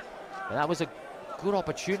 But that was a good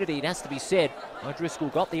opportunity, it has to be said. O'Driscoll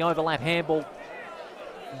got the overlap handball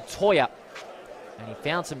from Toya. And he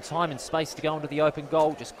found some time and space to go into the open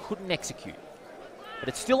goal, just couldn't execute. But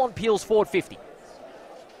it's still on Peel's forward 50.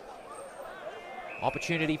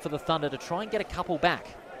 Opportunity for the Thunder to try and get a couple back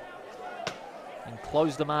and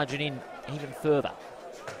close the margin in even further.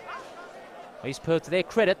 East Perth, to their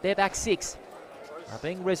credit, they're back 6. Are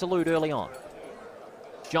being resolute early on.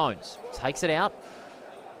 Jones takes it out,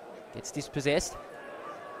 gets dispossessed.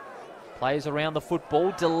 Players around the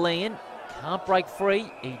football. DeLeon can't break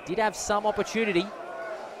free. He did have some opportunity,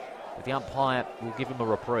 but the umpire will give him a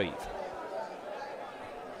reprieve.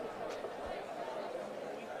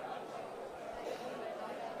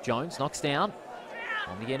 Jones knocks down.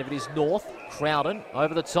 On the end of it is North. Crowden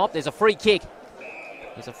over the top. There's a free kick.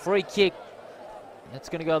 There's a free kick. That's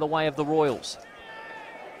going to go the way of the Royals.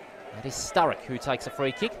 That is Sturrock who takes a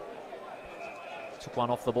free kick. Took one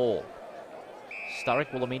off the ball.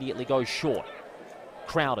 Sturrock will immediately go short.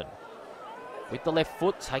 Crowden with the left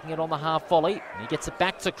foot, taking it on the half volley. And he gets it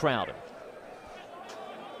back to Crowden.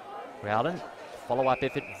 Crowden, follow-up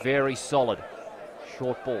effort, very solid.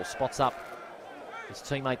 Short ball, spots up his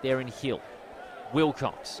teammate there in Hill.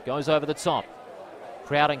 Wilcox goes over the top.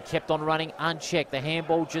 Crowden kept on running unchecked. The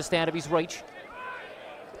handball just out of his reach.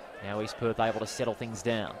 Now East Perth able to settle things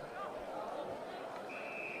down.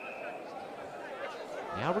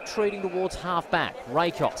 Now retreating towards half-back.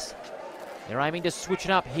 Rakos. They're aiming to switch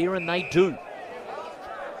it up here, and they do.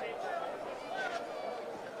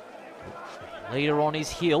 Leader on his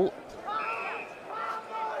Hill.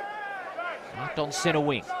 Marked on centre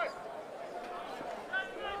wing.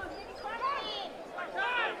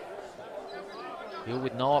 Hill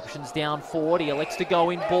with no options down forward. He elects to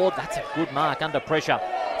go inboard. That's a good mark under pressure.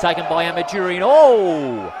 Taken by Amadurian.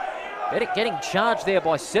 Oh! Getting charged there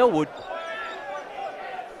by Selwood.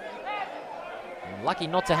 Lucky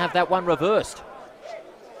not to have that one reversed.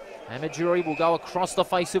 Amaduri will go across the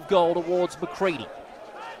face of goal towards McCready.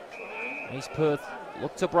 East Perth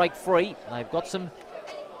look to break free. They've got some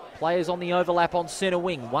players on the overlap on centre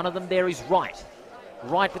wing. One of them there is Wright.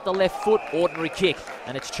 Wright with the left foot, ordinary kick,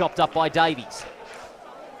 and it's chopped up by Davies.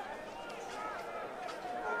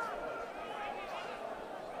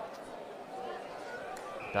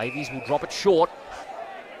 Davies will drop it short.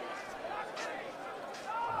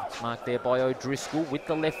 It's marked there by O'Driscoll with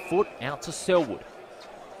the left foot out to Selwood.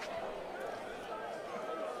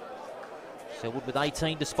 Selwood with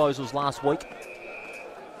 18 disposals last week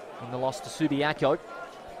in the loss to Subiaco.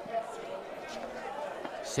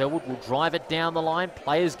 Selwood will drive it down the line.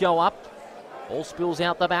 Players go up. Ball spills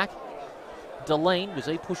out the back. Deline, was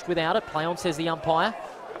he pushed without it? Play on, says the umpire.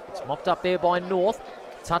 It's mopped up there by North.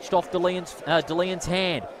 Touched off Deleon's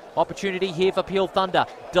hand. Opportunity here for Peel Thunder.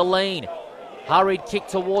 Deline, hurried kick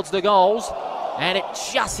towards the goals, and it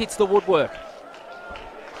just hits the woodwork.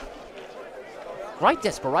 Great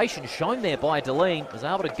desperation shown there by Deline. Was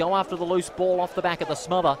able to go after the loose ball off the back of the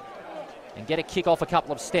smother and get a kick off a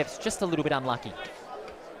couple of steps. Just a little bit unlucky.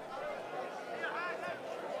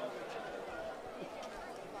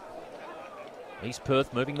 East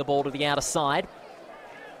Perth moving the ball to the outer side.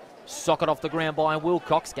 Socket off the ground by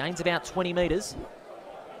Wilcox. Gains about 20 metres.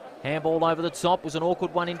 Handball over the top was an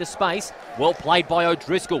awkward one into space. Well played by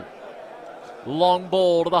O'Driscoll. Long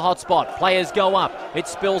ball to the hot spot. Players go up. It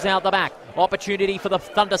spills out the back. Opportunity for the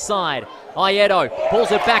Thunder side. Aiedo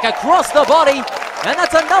pulls it back across the body. And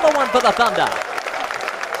that's another one for the Thunder.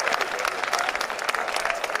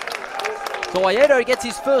 So Aiedo gets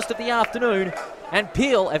his first of the afternoon. And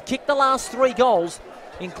Peel have kicked the last 3 goals,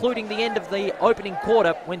 including the end of the opening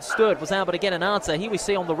quarter when Sturt was able to get an answer. Here we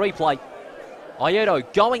see on the replay,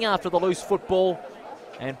 Aiedo going after the loose football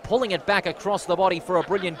and pulling it back across the body for a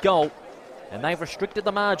brilliant goal. And they've restricted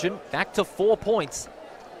the margin back to 4 points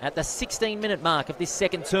at the 16-minute mark of this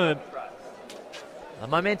second term. The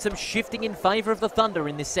momentum shifting in favour of the Thunder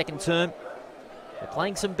in this second term. They're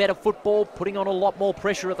playing some better football, putting on a lot more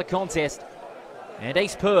pressure at the contest. And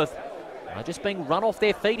East Perth are just being run off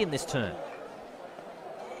their feet in this term.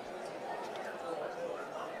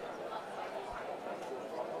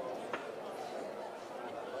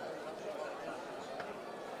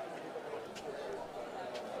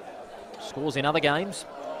 Scores in other games.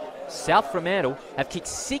 South Fremantle have kicked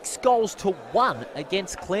 6 goals to 1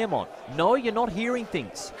 against Claremont. No, you're not hearing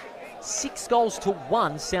things. 6 goals to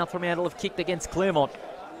 1 South Fremantle have kicked against Claremont.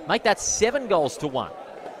 Make that 7 goals to 1.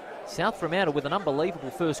 South Fremantle with an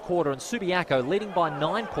unbelievable first quarter, and Subiaco leading by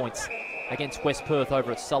 9 points against West Perth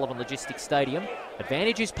over at Sullivan Logistics Stadium.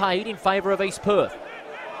 Advantage is paid in favour of East Perth.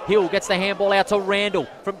 Hill gets the handball out to Randall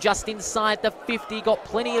from just inside the 50. Got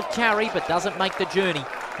plenty of carry, but doesn't make the journey.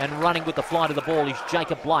 And running with the flight of the ball is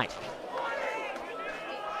Jacob Blight.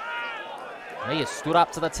 He has stood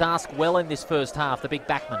up to the task well in this first half, the big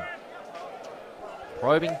backman.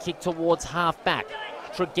 Probing kick towards half-back.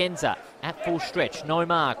 Tregenza at full stretch, no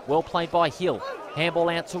mark. Well played by Hill. Handball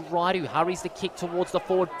out to Wright, who hurries the kick towards the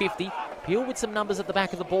forward 50. Peel with some numbers at the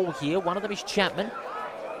back of the ball here. One of them is Chapman.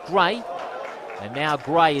 Gray. And now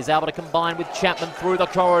Gray is able to combine with Chapman through the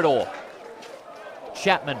corridor.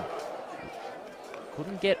 Chapman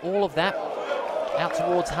couldn't get all of that. Out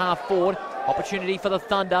towards half forward. Opportunity for the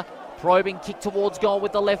Thunder. Probing kick towards goal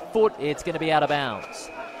with the left foot. It's going to be out of bounds.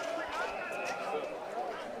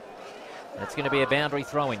 That's going to be a boundary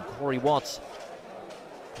throw-in. Corey Watts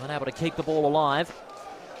unable to keep the ball alive.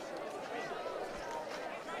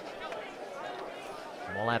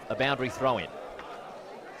 And we'll have a boundary throw-in.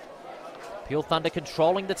 Peel Thunder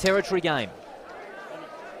controlling the territory game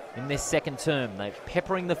in this second term. They're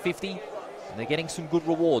peppering the 50 and they're getting some good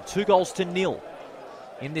reward. 2 goals to 0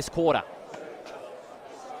 in this quarter.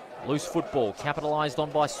 Loose football capitalised on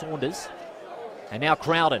by Saunders. And now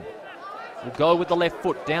Crowden will go with the left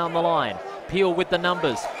foot down the line. Peel with the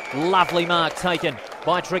numbers. Lovely mark taken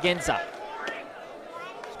by Tregenza.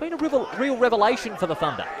 It's been a real revelation for the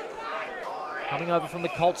Thunder. Coming over from the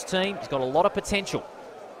Colts team, he's got a lot of potential.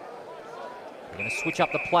 They're going to switch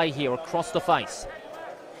up the play here across the face.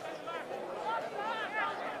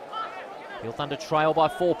 Peel Thunder trail by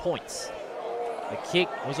 4 points. The kick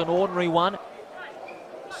was an ordinary one.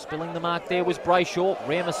 Spilling the mark there was Brayshaw.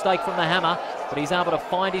 Rare mistake from the hammer, but he's able to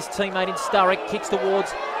find his teammate in Sturrock. Kicks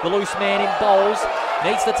towards the loose man in Bowles.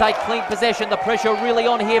 Needs to take clean possession. The pressure really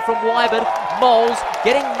on here from Wybert. Moles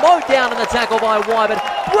getting mowed down in the tackle by Wybert.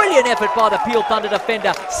 Brilliant effort by the Peel Thunder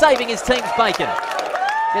defender, saving his team's bacon.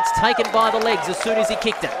 Gets taken by the legs as soon as he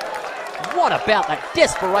kicked it. What about that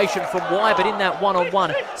desperation from Wybert in that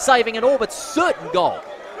one-on-one, saving an all but certain goal.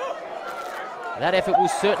 That effort will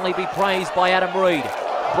certainly be praised by Adam Reid.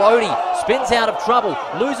 Brodie spins out of trouble,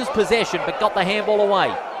 loses possession, but got the handball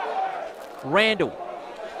away. Randall.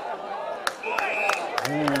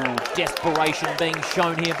 Ooh, desperation being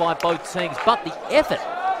shown here by both teams, but the effort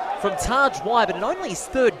from Taj Wybert in only his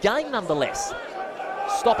 3rd game nonetheless,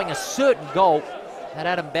 stopping a certain goal that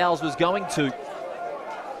Adam Bowles was going to.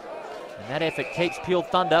 And that effort keeps Peel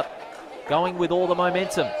Thunder going with all the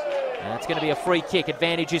momentum. And it's going to be a free kick.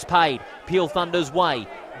 Advantage is paid. Peel Thunder's way.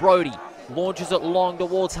 Brodie launches it long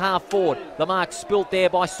towards half forward. The mark spilt there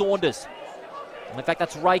by Saunders. And in fact,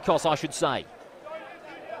 that's Rakos, I should say.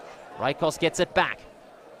 Rakos gets it back.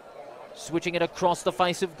 Switching it across the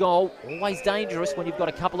face of goal. Always dangerous when you've got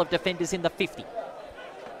a couple of defenders in the 50.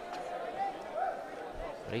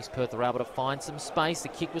 But East Perth are able to find some space. The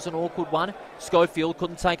kick was an awkward one. Schofield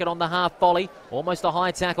couldn't take it on the half volley. Almost a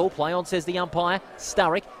high tackle. Play on, says the umpire.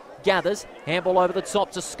 Sturrock gathers. Handball over the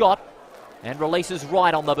top to Scott. And releases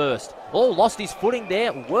right on the burst. Oh, lost his footing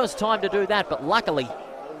there. Worst time to do that, but luckily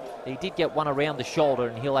he did get one around the shoulder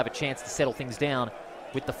and he'll have a chance to settle things down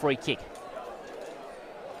with the free kick.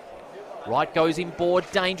 Wright goes inboard,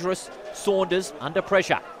 dangerous. Saunders under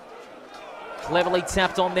pressure. Cleverly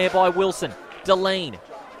tapped on there by Wilson. Deline,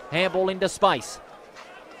 handball into space.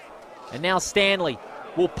 And now Stanley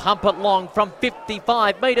will pump it long from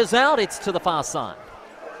 55 metres out. It's to the far side.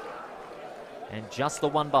 And just the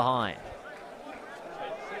one behind.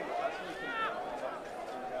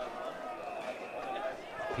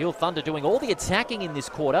 Peel Thunder doing all the attacking in this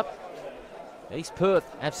quarter. East Perth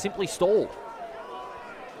have simply stalled.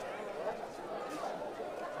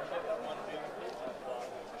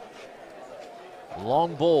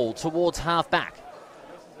 Long ball towards half-back.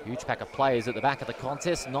 Huge pack of players at the back of the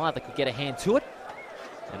contest. Neither could get a hand to it.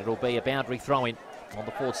 And it'll be a boundary throw-in on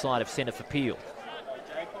the forward side of centre for Peel.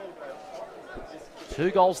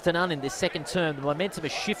 2 goals to none in this second term. The momentum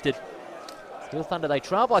has shifted. Peel Thunder, they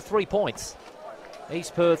trail by 3 points.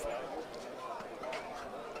 East Perth,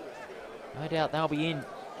 no doubt they'll be in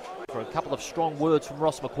for a couple of strong words from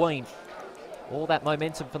Ross McQueen. All that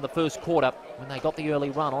momentum from the first quarter, when they got the early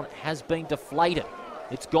run on, has been deflated.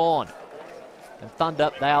 It's gone. And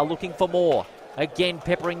Thunder, they are looking for more. Again,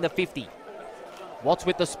 peppering the 50. Watts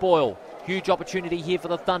with the spoil. Huge opportunity here for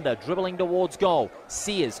the Thunder. Dribbling towards goal.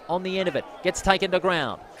 Sears on the end of it. Gets taken to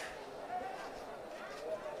ground.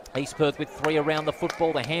 East Perth with 3 around the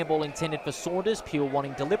football. The handball intended for Saunders. Peel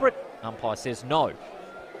wanting deliberate. Umpire says no.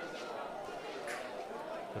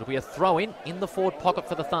 It'll be a throw-in in the forward pocket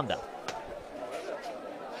for the Thunder.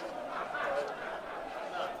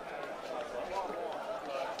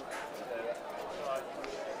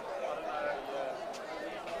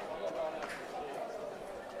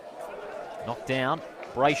 Knocked down.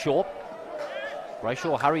 Brayshaw.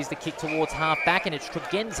 Brayshaw hurries the kick towards half-back, and it's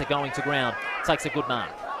Tregenza going to ground. Takes a good mark.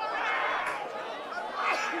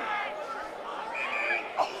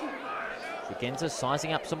 Tregenza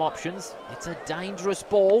sizing up some options. It's a dangerous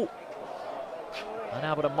ball.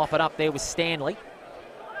 Unable to mop it up there with Stanley.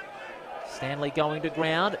 Stanley going to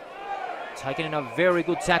ground. Taken in a very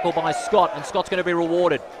good tackle by Scott, and Scott's going to be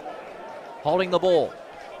rewarded. Holding the ball.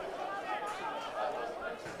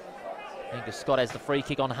 Angus Scott has the free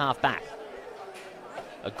kick on half-back.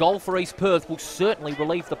 A goal for East Perth will certainly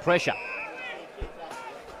relieve the pressure.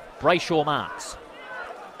 Brayshaw marks.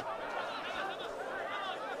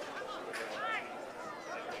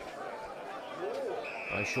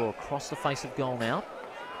 Brayshaw across the face of goal now.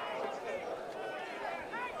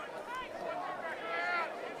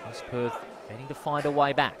 East Perth needing to find a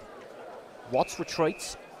way back. Watts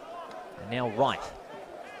retreats. And now Wright.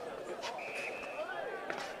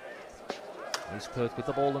 East Perth with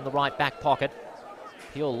the ball in the right back pocket.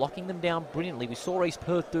 Peel locking them down brilliantly. We saw East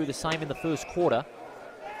Perth do the same in the first quarter.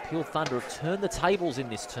 Peel Thunder have turned the tables in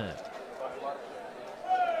this term.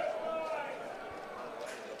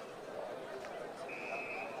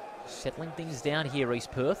 Settling things down here,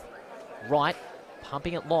 East Perth. Wright,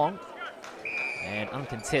 pumping it long. And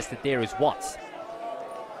uncontested there is Watts.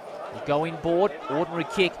 Will go inboard, ordinary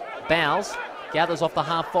kick. Bowles gathers off the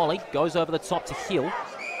half volley, goes over the top to Hill.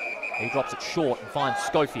 He drops it short and finds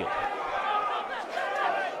Schofield.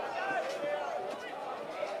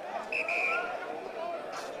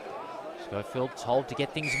 Schofield told to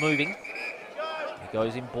get things moving. He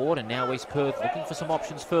goes inboard, and now East Perth looking for some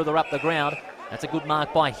options further up the ground. That's a good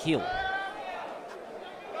mark by Hill.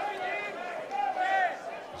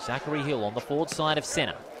 Zachary Hill on the forward side of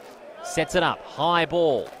centre. Sets it up, high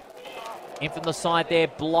ball. In from the side there,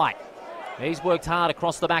 Blight. He's worked hard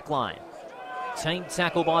across the back line. Team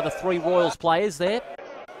tackle by the 3 Royals players there.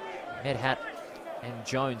 Medhat and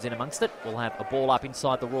Jones in amongst it. We'll have a ball up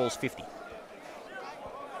inside the Royals 50.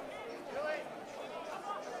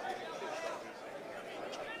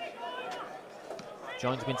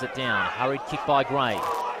 Jones wins it down. Hurried kick by Gray.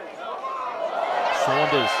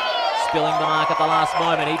 Saunders spilling the mark at the last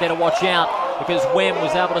moment. He better watch out because Wem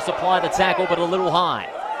was able to supply the tackle, but a little high.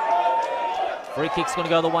 Free kick's going to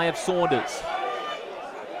go the way of Saunders.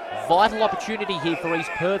 Vital opportunity here for East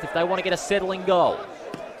Perth if they want to get a settling goal.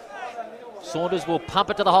 Saunders will pump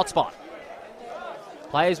it to the hot spot.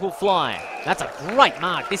 Players will fly. That's a great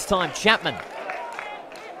mark this time, Chapman.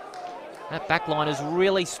 That back line has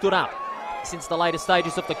really stood up since the later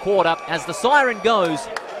stages of the quarter as the siren goes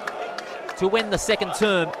to win the second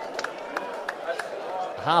term.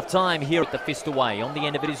 Half-time here at the fist away. On the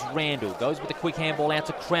end of it is Randall. Goes with a quick handball out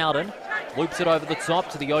to Crowden. Loops it over the top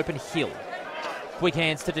to the open Hill. Quick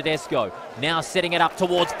hands to Tedesco. Now setting it up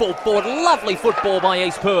towards full forward. Lovely football by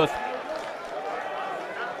East Perth.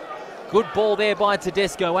 Good ball there by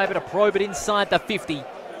Tedesco. Able to probe it inside the 50.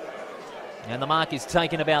 And the mark is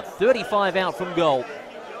taken about 35 out from goal.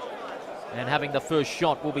 And having the first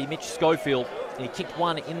shot will be Mitch Schofield. He kicked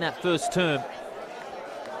one in that first term.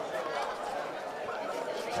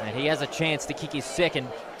 And he has a chance to kick his second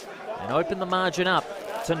and open the margin up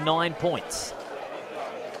to 9 points.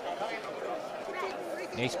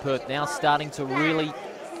 East Perth now starting to really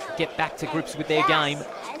get back to grips with their game.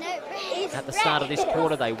 At the start of this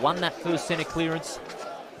quarter, they won that first centre clearance.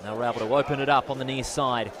 And they were able to open it up on the near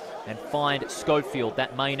side and find Schofield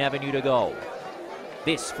that main avenue to goal.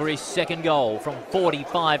 This for his second goal from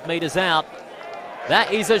 45 metres out.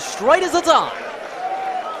 That is as straight as a dart.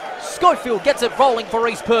 Schofield gets it rolling for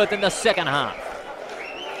East Perth in the second half.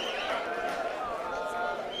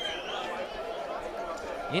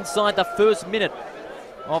 Inside the first minute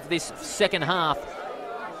of this second half.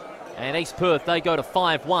 And East Perth, they go to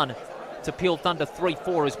 5-1 to Peel Thunder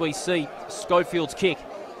 3-4 as we see Schofield's kick.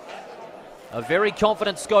 A very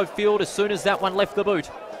confident Schofield as soon as that one left the boot.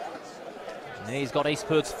 And he's got East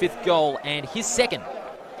Perth's 5th goal and his second.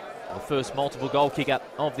 The first multiple goal kicker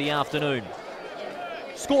of the afternoon.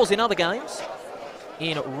 Scores in other games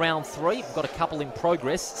in round 3. We've got a couple in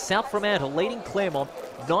progress. South Fremantle leading Claremont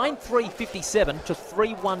 9-3-57 to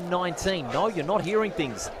 3-1-19. No, you're not hearing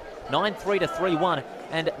things. 9-3 to 3-1.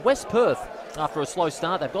 And West Perth after a slow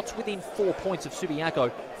start. They've got to within 4 points of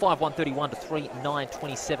Subiaco, 5-1-31 to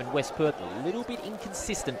 3-9-27. West Perth a little bit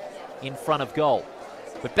inconsistent in front of goal.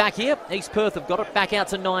 But back here, East Perth have got it back out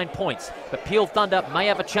to 9 points. But Peel Thunder may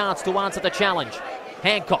have a chance to answer the challenge.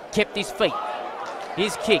 Hancock kept his feet.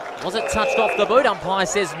 His kick, was it touched off the boot? Umpire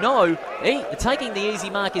says no. Taking the easy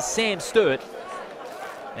mark is Sam Sturt.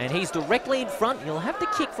 And he's directly in front. He'll have to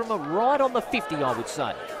kick from a right on the 50, I would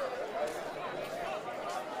say.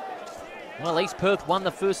 Well, East Perth won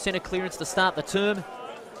the first centre clearance to start the term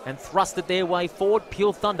and thrusted their way forward.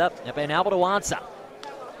 Peel Thunder have been able to answer.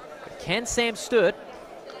 But can Sam Sturt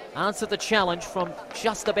answer the challenge from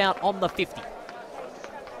just about on the 50?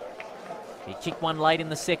 He kicked one late in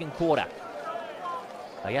the second quarter.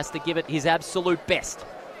 He has to give it his absolute best.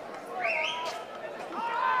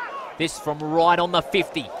 This from right on the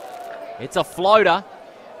 50. It's a floater.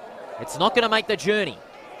 It's not going to make the journey.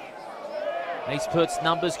 East Perth's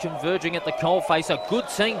numbers converging at the coalface. A good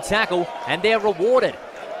team tackle, and they're rewarded.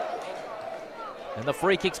 And the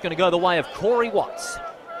free kick's going to go the way of Corey Watts.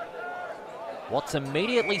 Watts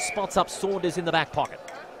immediately spots up Saunders in the back pocket.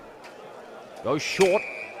 Goes short,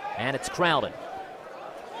 and it's crowded.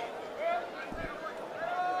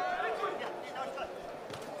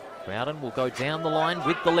 Crowden will go down the line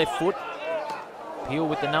with the left foot. Peel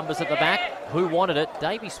with the numbers at the back. Who wanted it?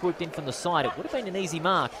 Davey swooped in from the side. It would have been an easy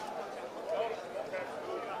mark.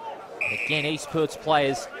 And again, East Perth's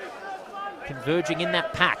players converging in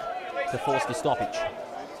that pack to force the stoppage.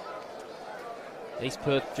 East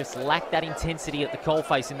Perth just lacked that intensity at the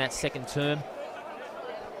coalface in that second term.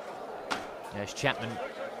 As Chapman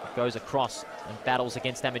goes across and battles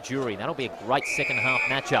against Amajuri. That'll be a great second half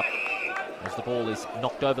matchup. As the ball is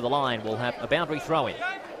knocked over the line, we'll have a boundary throw-in.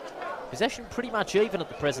 Possession pretty much even at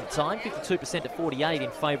the present time, 52% to 48 in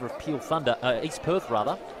favour of Peel Thunder, East Perth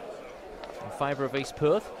rather, in favour of East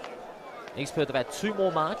Perth. East Perth have had 2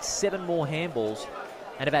 more marks, 7 more handballs,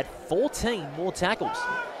 and have had 14 more tackles.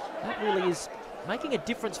 That really is making a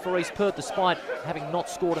difference for East Perth despite having not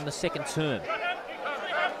scored in the second term.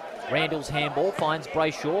 Randall's handball finds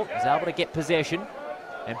Brayshaw, is able to get possession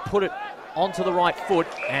and put it onto the right foot,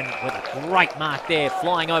 and with a great mark there,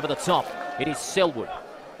 flying over the top, it is Selwood.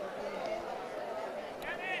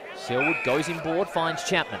 Selwood goes inboard, finds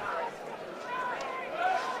Chapman.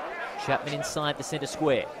 Chapman inside the centre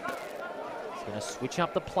square. He's going to switch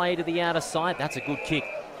up the play to the outer side. That's a good kick,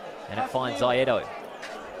 and it finds Aiedo.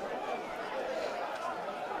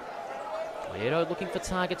 Aiedo looking for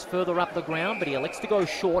targets further up the ground, but he elects to go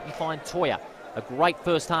short and find Toya. A great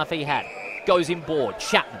first half he had. Goes inboard,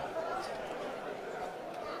 Chapman.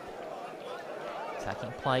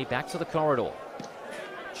 Attacking play back to the corridor.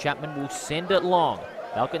 Chapman will send it long.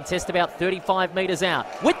 They'll contest about 35 metres out.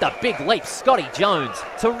 With the big leap, Scotty Jones.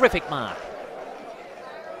 Terrific mark.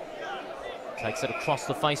 Takes it across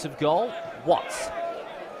the face of goal. Watts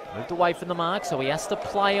moved away from the mark, so he has to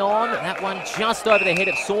play on. That one just over the head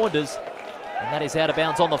of Saunders. And that is out of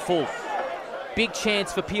bounds on the full. Big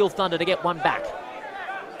chance for Peel Thunder to get one back.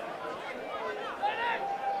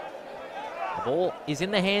 The ball is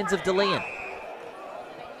in the hands of DeLeon.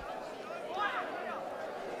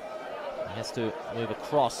 He has to move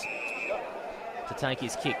across to take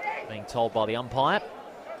his kick, being told by the umpire.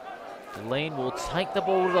 DeLeon will take the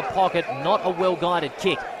ball to the pocket, not a well-guided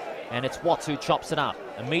kick. And it's Watts who chops it up.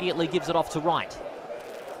 Immediately gives it off to right.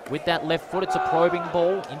 With that left foot, it's a probing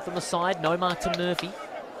ball in from the side. No mark to Murphy.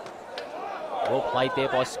 Well played there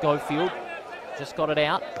by Schofield. Just got it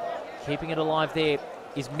out. Keeping it alive there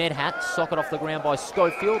is Medhat. Socket off the ground by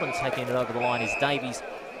Schofield, and taking it over the line is Davies.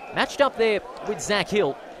 Matched up there with Zach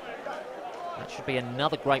Hill. That should be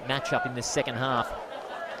another great matchup in this second half.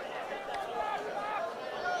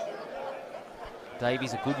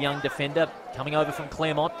 Davies, a good young defender, coming over from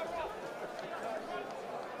Claremont.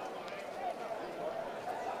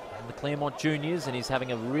 And the Claremont Juniors, and he's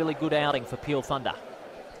having a really good outing for Peel Thunder.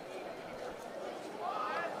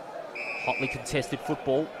 Hotly contested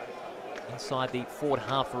football inside the forward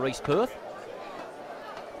half for East Perth.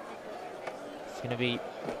 It's going to be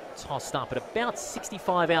tossed up at about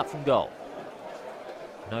 65 out from goal.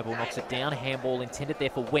 Noble knocks it down. Handball intended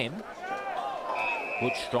there for Wem.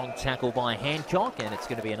 Good strong tackle by Hancock, and it's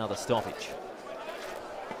going to be another stoppage.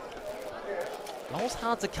 Goals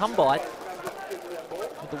hard to come by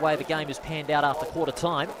with the way the game has panned out after quarter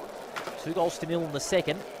time. 2-0 in the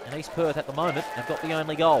second, and East Perth at the moment have got the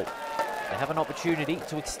only goal. They have an opportunity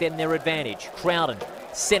to extend their advantage. Crowden,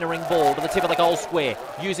 centering ball to the tip of the goal square.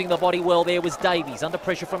 Using the body well there was Davies. Under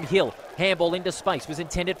pressure from Hill. Handball into space was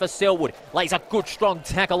intended for Selwood. Lays a good strong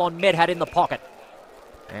tackle on Medhat in the pocket.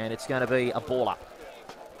 And it's going to be a ball up.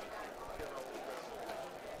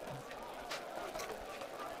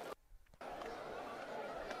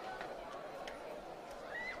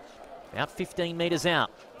 About 15 metres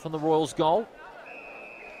out from the Royals' goal.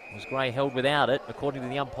 Was Gray held without it? According to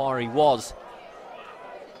the umpire, he was.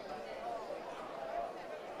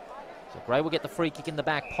 So Gray will get the free kick in the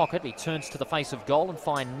back pocket. He turns to the face of goal and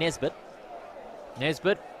finds Nesbitt.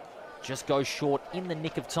 Nesbitt just goes short in the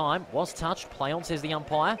nick of time. Was touched. Play on, says the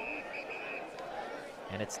umpire.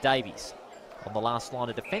 And it's Davies on the last line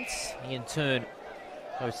of defence. He in turn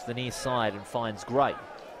goes to the near side and finds Gray.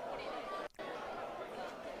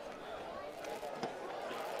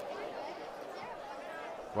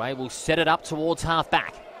 Gray will set it up towards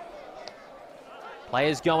half-back.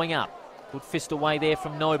 Players going up. Good fist away there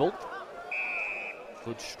from Noble.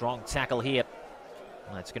 Good strong tackle here.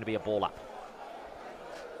 And it's going to be a ball up.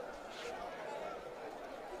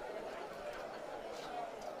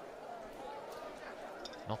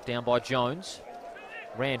 Knocked down by Jones.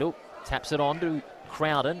 Randall taps it on to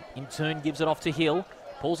Crowden. In turn gives it off to Hill.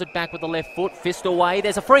 Pulls it back with the left foot. Fist away.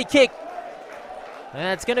 There's a free kick.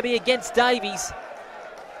 And it's going to be against Davies.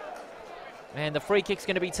 And the free kick's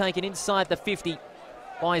going to be taken inside the 50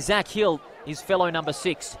 by Zach Hill, his fellow number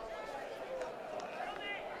 6.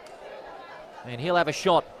 And he'll have a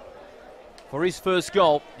shot for his first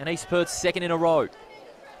goal and East Perth's second in a row.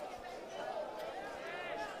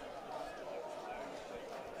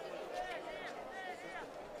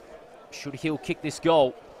 Should Hill kick this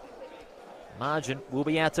goal, margin will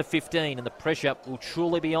be out to 15 and the pressure will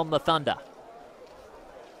truly be on the Thunder.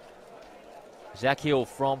 Zach Hill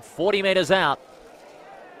from 40 metres out.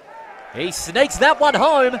 He sneaks that one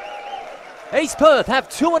home. East Perth have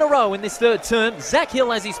 2 in a row in this third term. Zach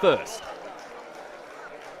Hill has his first.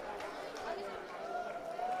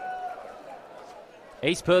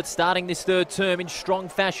 East Perth starting this third term in strong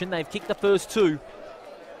fashion. They've kicked the first 2.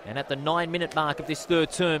 And at the 9-minute mark of this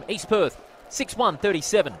third term, East Perth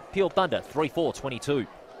 6-1-37. Peel Thunder 3-4-22.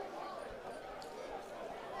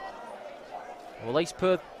 Well, East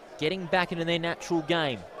Perth getting back into their natural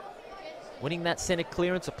game. Winning that centre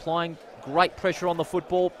clearance, applying great pressure on the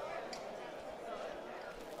football.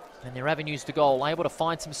 And their avenues to goal, able to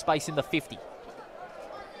find some space in the 50.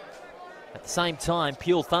 At the same time,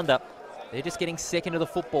 Peel Thunder, they're just getting second to the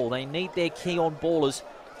football. They need their key on ballers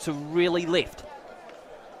to really lift.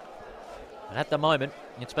 And at the moment,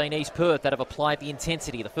 it's been East Perth that have applied the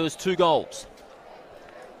intensity, the first 2 goals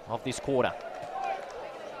of this quarter.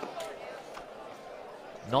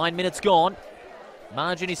 9 minutes gone.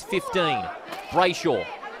 Margin is 15. Brayshaw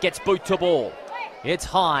gets boot to ball. It's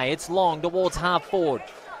high, it's long towards half forward.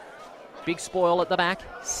 Big spoil at the back.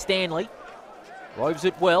 Stanley roves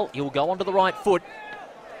it well. He'll go onto the right foot.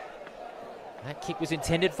 That kick was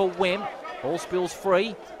intended for Wem. Ball spills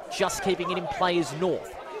free. Just keeping it in play is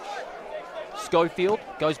North. Schofield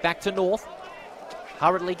goes back to North.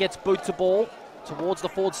 Hurriedly gets boot to ball towards the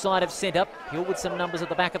forward side of centre. Hill with some numbers at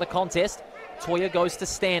the back of the contest. Toya goes to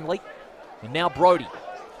Stanley. And now Brody.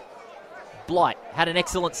 Blight had an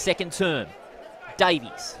excellent second term.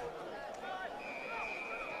 Davies.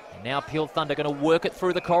 And now Peel Thunder going to work it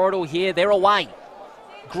through the corridor here. They're away.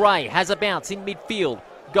 Gray has a bounce in midfield.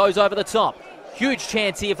 Goes over the top. Huge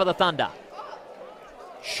chance here for the Thunder.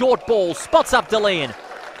 Short ball. Spots up DeLeon.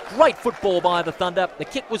 Great football by the Thunder. The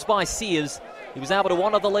kick was by Sears. He was able to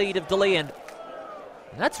honour the lead of DeLeon.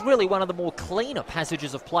 And that's really one of the more cleaner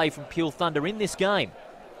passages of play from Peel Thunder in this game.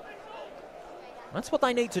 That's what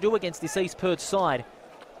they need to do against this East Perth side.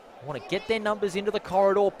 They want to get their numbers into the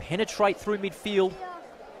corridor, penetrate through midfield,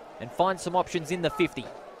 and find some options in the 50.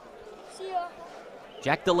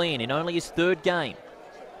 Jack DeLeon in only his 3rd game.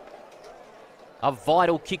 A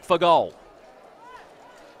vital kick for goal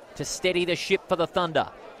to steady the ship for the Thunder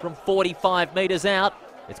from 45 metres out.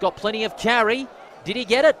 It's got plenty of carry. Did he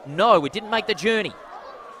get it? No, it didn't make the journey.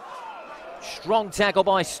 Strong tackle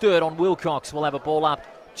by Sturt on Wilcox. Will have a ball up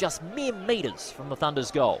just mere metres from the Thunder's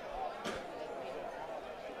goal.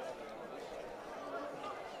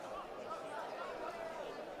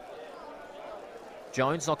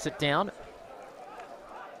 Jones knocks it down.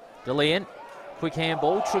 DeLeon, quick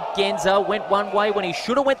handball. Tregenza went one way when he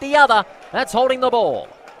should have went the other. That's holding the ball.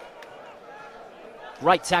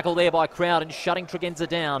 Great tackle there by Crowden, shutting Tregenza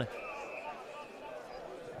down.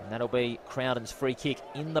 And that'll be Crowden's free kick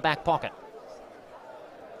in the back pocket.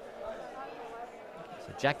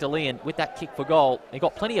 So Jack DeLeon with that kick for goal. He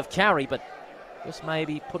got plenty of carry, but just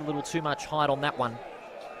maybe put a little too much height on that one.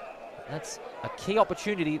 That's a key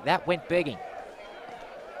opportunity that went begging.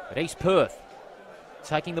 But East Perth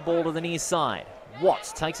taking the ball to the near side.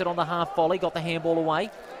 Watts takes it on the half volley, got the handball away.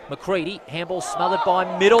 McCready, handball smothered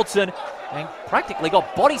by Middleton, and practically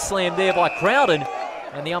got body slammed there by Crowden,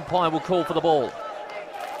 and the umpire will call for the ball.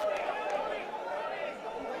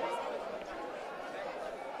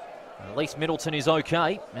 At least Middleton is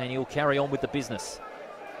okay, and he'll carry on with the business.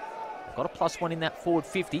 Got a +1 in that forward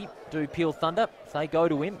 50. Do Peel Thunder. If they go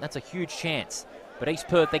to him, that's a huge chance. But East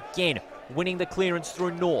Perth again, winning the clearance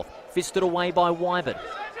through North. Fisted away by Wyburn.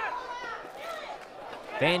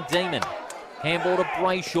 Van Diemen. Handball to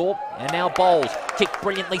Brayshaw, and now Bowles. Kick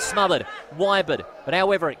brilliantly smothered. Wyburn. But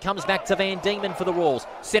however, it comes back to Van Diemen for the Royals.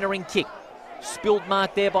 Centering kick. Spilled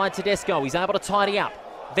mark there by Tedesco. He's able to tidy up.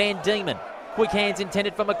 Van Diemen. Quick hands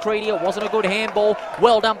intended for McCready. It wasn't a good handball.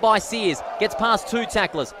 Well done by Sears. Gets past two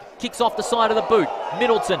tacklers. Kicks off the side of the boot.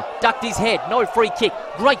 Middleton ducked his head. No free kick.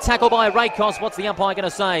 Great tackle by Rakos. What's the umpire going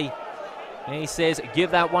to say? He says,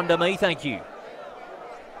 give that one to me, thank you.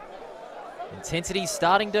 Intensity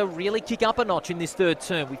starting to really kick up a notch in this third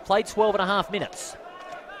term. We've played 12.5 minutes.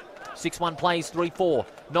 6-1 plays 3-4.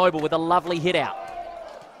 Noble with a lovely hit out.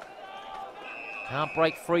 Can't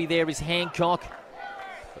break free there is Hancock.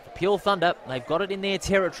 But the Peel Thunder, they've got it in their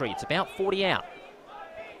territory. It's about 40 out.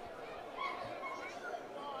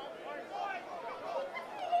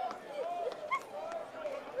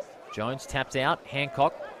 Jones taps out.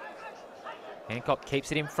 Hancock. Hancock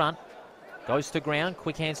keeps it in front. Goes to ground.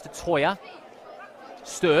 Quick hands to Toya.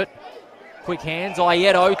 Sturt. Quick hands.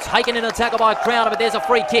 Aieto taken in a tackle by Crowder, but there's a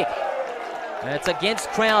free kick. And it's against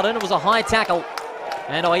Crowden. It was a high tackle.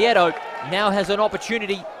 And Aieto now has an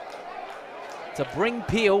opportunity to bring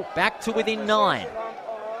Peel back to within 9.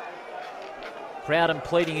 Crowden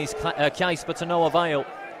pleading his case, but to no avail.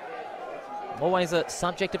 Always a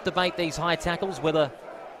subject of debate, these high tackles, whether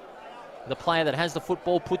the player that has the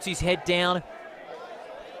football puts his head down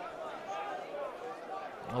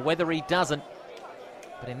or whether he doesn't.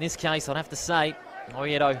 But in this case, I'd have to say,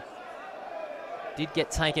 Aieto did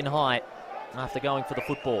get taken high after going for the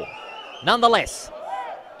football. Nonetheless,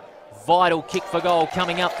 vital kick for goal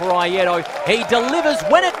coming up for Aieto. He delivers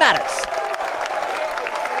when it matters.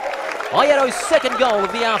 Aieto's second goal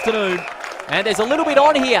of the afternoon. And there's a little bit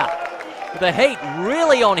on here. The heat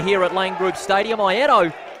really on here at Lane Group Stadium.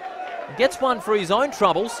 Aieto gets one for his own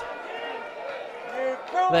troubles.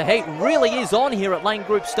 The heat really is on here at Lane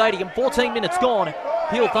Group Stadium. 14 minutes gone.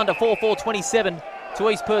 Peel Thunder 4-4-27 to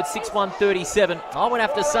East Perth 6-1-37. I would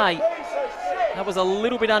have to say that was a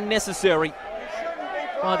little bit unnecessary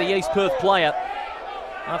by the East Perth player.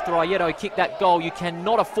 After Aieto kicked that goal, you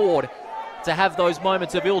cannot afford to have those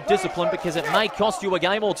moments of ill discipline because it may cost you a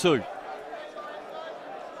game or two.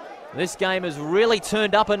 This game has really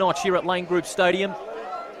turned up a notch here at Lane Group Stadium.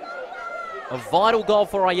 A vital goal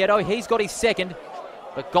for Aieto. He's got his second,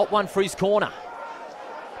 but got one for his corner.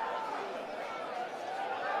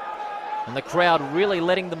 And the crowd really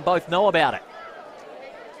letting them both know about it.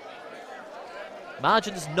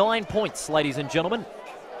 Margin's 9 points, ladies and gentlemen.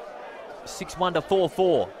 6-1 to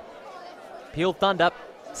 4-4. Peel Thunder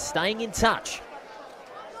staying in touch.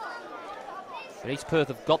 But East Perth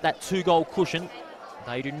have got that 2-goal cushion.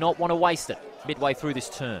 They do not want to waste it midway through this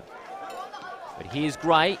term. But here's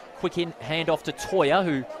Gray. Quick in hand off to Toya,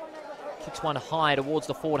 who kicks one high towards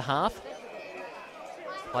the forward half.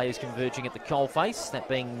 Players converging at the coalface, that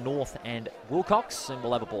being North and Wilcox, and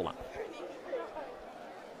we'll have a ball up.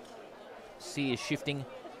 Sears shifting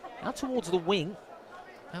out towards the wing,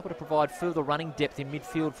 able to provide further running depth in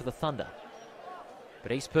midfield for the Thunder.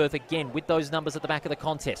 But East Perth again with those numbers at the back of the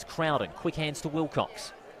contest. Crowden, quick hands to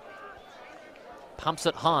Wilcox. Pumps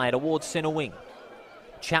it high towards centre wing.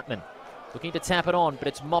 Chapman looking to tap it on, but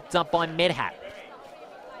it's mopped up by Medhat.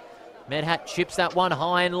 Medhat chips that one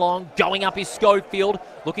high and long, going up his Schofield,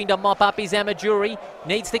 looking to mop up his Amajuri,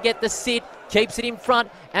 needs to get the sit, keeps it in front.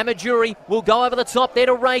 Amajuri will go over the top there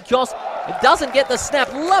to Rakos. It doesn't get the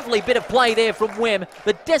snap. Lovely bit of play there from Wem.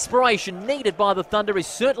 The desperation needed by the Thunder is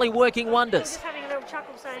certainly working wonders. Just having a little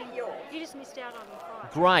chuckle saying, you just missed out on the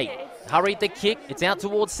fight. Gray hurried the kick. It's out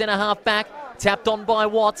towards centre half back. Tapped on by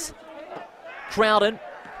Watts. Crowden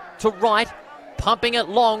to right. Pumping it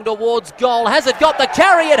long towards goal. Has it got the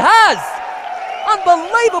carry? It has!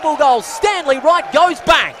 Unbelievable goal. Stanley Wright goes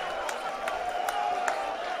bang.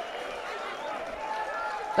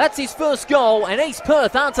 That's his first goal, and East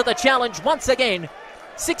Perth answer the challenge once again.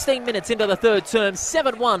 16 minutes into the third term,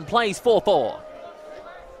 7-1 plays 4-4.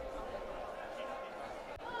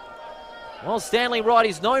 Well, Stanley Wright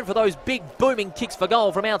is known for those big booming kicks for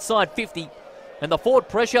goal from outside 50. And the forward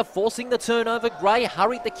pressure forcing the turnover. Gray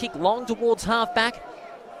hurried the kick long towards half-back.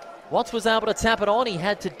 Watts was able to tap it on. He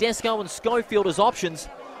had Tedesco and Schofield as options.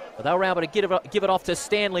 But they were able to give it off to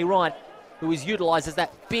Stanley Wright, who is utilised as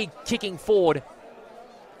that big kicking forward.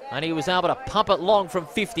 And he was able to pump it long from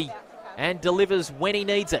 50 and delivers when he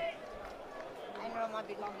needs it.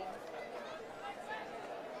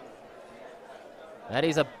 That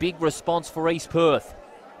is a big response for East Perth.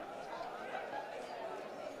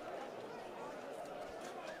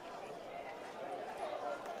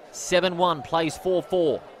 7-1, plays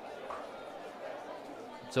 4-4.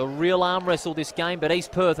 It's a real arm wrestle, this game, but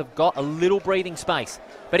East Perth have got a little breathing space.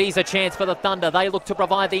 But here's a chance for the Thunder. They look to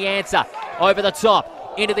provide the answer. Over the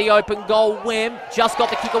top, into the open goal. Wim just got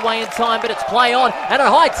the kick away in time, but it's play on. And a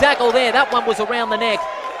high tackle there. That one was around the neck.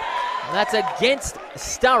 And that's against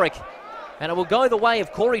Sturrock. And it will go the way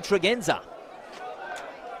of Corey Tregenza.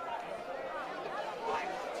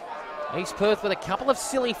 East Perth with a couple of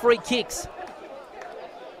silly free kicks.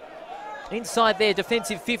 Inside their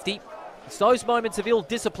defensive 50. It's those moments of ill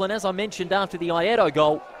discipline, as I mentioned after the Ieto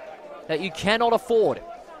goal, that you cannot afford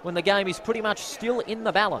when the game is pretty much still in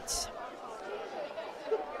the balance.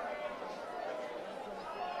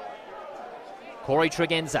 Corey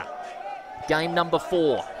Tregenza, game number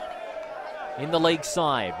 4 in the league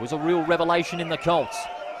side, was a real revelation in the Colts.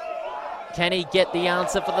 Can he get the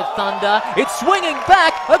answer for the Thunder? It's swinging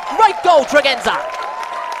back, a great goal, Tregenza!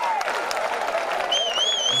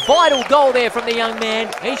 Vital goal there from the young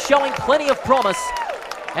man. He's showing plenty of promise.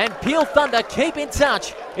 And Peel Thunder keep in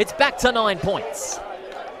touch. It's back to 9 points.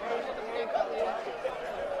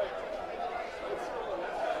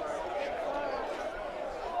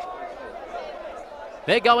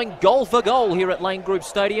 They're going goal for goal here at Lane Group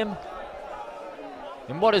Stadium.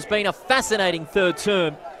 In what has been a fascinating third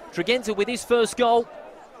term. Tregenza with his first goal.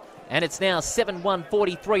 And it's now 7-1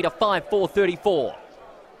 43 to 5-4 34.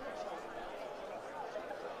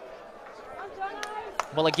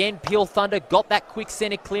 Well, again, Peel Thunder got that quick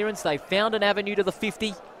centre clearance. They found an avenue to the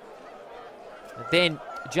 50. Then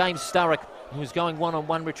James Sturrock, who was going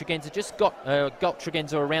one-on-one with Tregenza, just got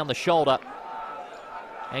Tregenza around the shoulder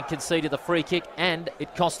and conceded the free kick, and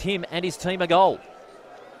it cost him and his team a goal.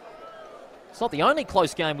 It's not the only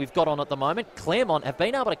close game we've got on at the moment. Claremont have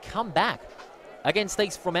been able to come back against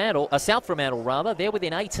South Fremantle rather. They're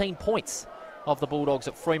within 18 points of the Bulldogs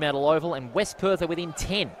at Fremantle Oval, and West Perth are within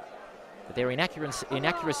 10. But their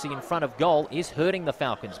inaccuracy in front of goal is hurting the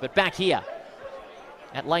Falcons. But back here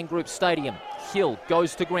at Lane Group Stadium, Hill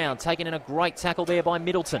goes to ground, taken in a great tackle there by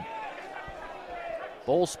Middleton.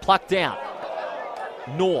 Ball's plucked out.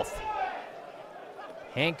 North.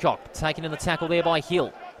 Hancock taken in the tackle there by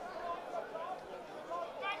Hill.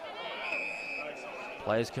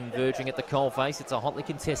 Players converging at the coalface. It's a hotly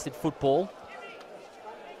contested football.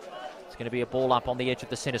 It's going to be a ball up on the edge of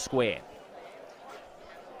the centre square.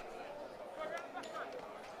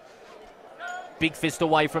 Big fist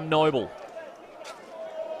away from Noble.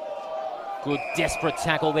 Good desperate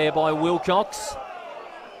tackle there by Wilcox.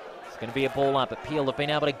 It's going to be a ball up, but Peel have been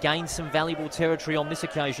able to gain some valuable territory on this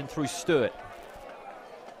occasion through Sturt.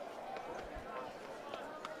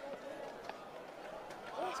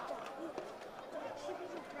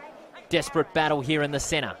 Desperate battle here in the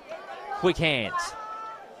centre. Quick hands.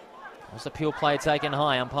 Was the Peel player taken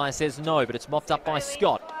high? Umpire says no, but it's mopped up by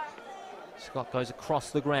Scott. Scott goes across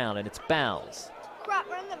the ground, and it's Bowles.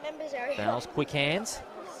 Bowles, quick hands.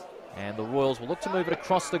 And the Royals will look to move it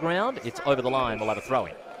across the ground. It's over the line. We'll have a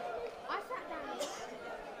throw-in.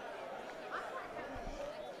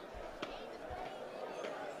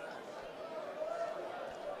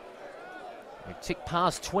 We've ticked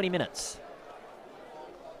past 20 minutes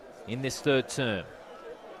in this third term.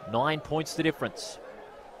 9 points the difference.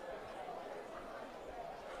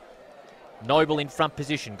 Noble in front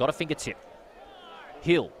position, got a fingertip.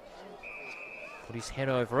 Hill put his head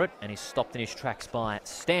over it, and he's stopped in his tracks by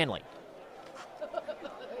Stanley.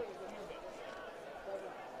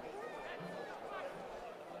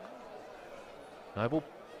 Noble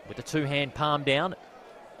with the two-hand palm down.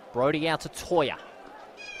 Brody out to Toya.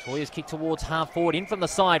 Toya's kick towards half forward, in from the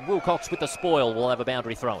side. Wilcox with the spoil will have a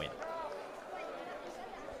boundary throw-in.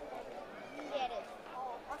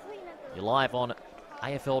 You're live on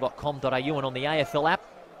AFL.com.au and on the AFL app,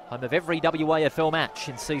 home of every WAFL match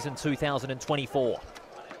in season 2024.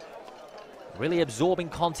 Really absorbing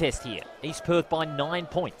contest here. East Perth by 9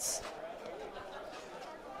 points.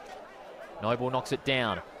 Noble knocks it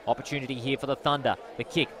down. Opportunity here for the Thunder. The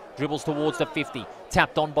kick dribbles towards the 50.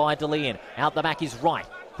 Tapped on by DeLeon. Out the back is Wright.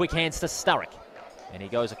 Quick hands to Sturrock. And he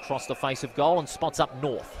goes across the face of goal and spots up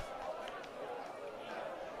North.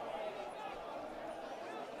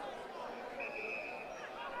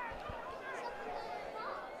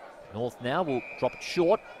 North now will drop it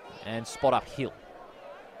short and spot up Hill.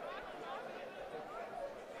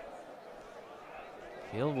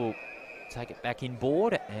 Hill will take it back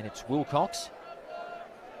inboard, and it's Wilcox.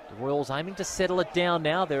 The Royals aiming to settle it down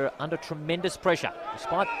now. They're under tremendous pressure.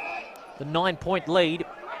 Despite the 9-point lead,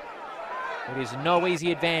 it is no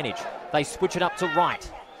easy advantage. They switch it up to Wright.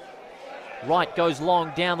 Wright goes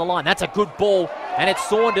long down the line. That's a good ball, and it's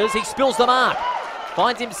Saunders. He spills the mark.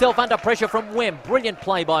 Finds himself under pressure from Wem. Brilliant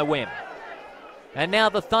play by Wem. And now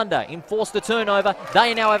the Thunder enforce the turnover.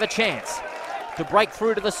 They now have a chance to break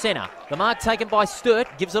through to the centre. The mark taken by Sturt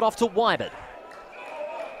gives it off to Wybert.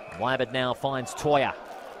 Wybert now finds Toya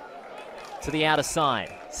to the outer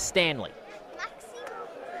side. Stanley.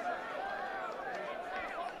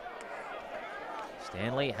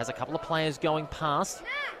 Stanley has a couple of players going past.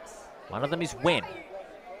 One of them is Wem.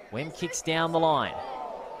 Wem kicks down the line.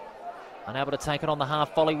 Unable to take it on the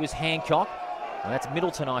half volley was Hancock. Well, that's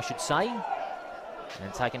Middleton, I should say.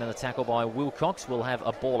 And taken in the tackle by Wilcox. Will have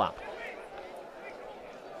a ball up.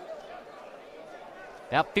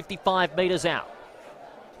 About 55 metres out.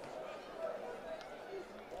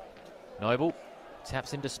 Noble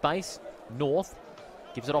taps into space. North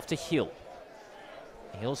gives it off to Hill.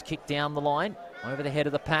 Hill's kick down the line. Over the head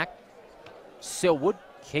of the pack. Selwood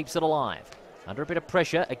keeps it alive. Under a bit of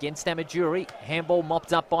pressure against Amajuri. Handball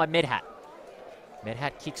mopped up by Medhat.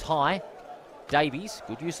 Medhat kicks high. Davies,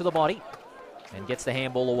 good use of the body. And gets the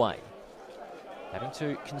handball away. Having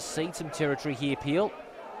to concede some territory here, Peel.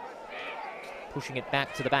 Pushing it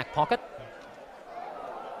back to the back pocket.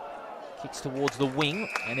 Kicks towards the wing,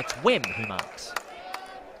 and it's Wem who marks.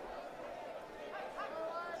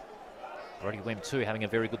 Brody Wem too having a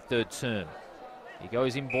very good third term. He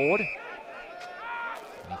goes inboard.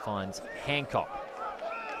 And he finds Hancock.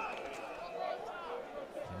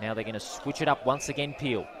 And now they're going to switch it up once again,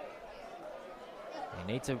 Peel.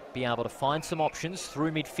 They need to be able to find some options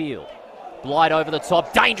through midfield. Blight over the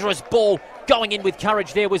top. Dangerous ball. Going in with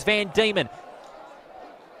courage there was Van Diemen.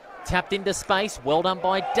 Tapped into space. Well done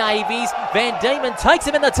by Davies. Van Diemen takes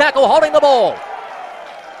him in the tackle, holding the ball.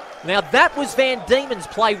 Now that was Van Diemen's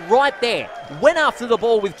play right there. Went after the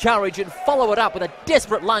ball with courage and followed it up with a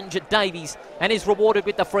desperate lunge at Davies and is rewarded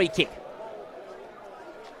with the free kick.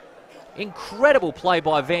 Incredible play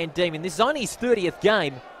by Van Diemen. This is only his 30th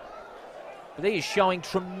game. But he is showing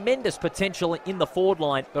tremendous potential in the forward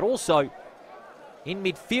line, but also in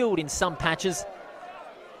midfield in some patches.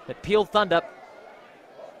 That Peel Thunder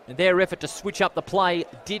and their effort to switch up the play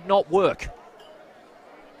did not work.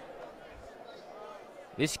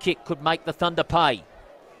 This kick could make the Thunder pay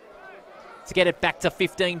to get it back to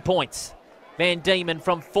 15 points. Van Diemen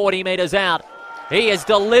from 40 metres out. He has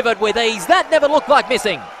delivered with ease. That never looked like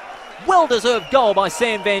missing. Well-deserved goal by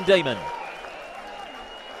Sam Van Diemen.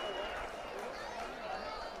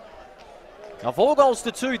 Now 4 goals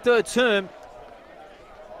to 2 third term.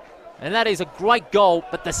 And that is a great goal,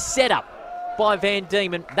 but the setup by Van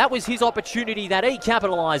Diemen, that was his opportunity that he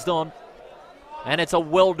capitalised on. And it's a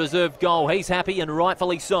well-deserved goal. He's happy and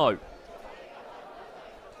rightfully so.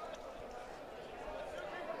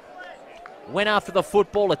 Went after the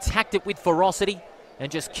football, attacked it with ferocity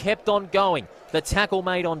and just kept on going. The tackle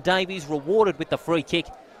made on Davies, rewarded with the free kick,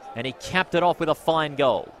 and he capped it off with a fine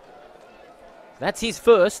goal. That's his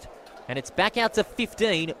first, and it's back out to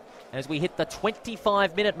 15 as we hit the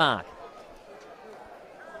 25-minute mark.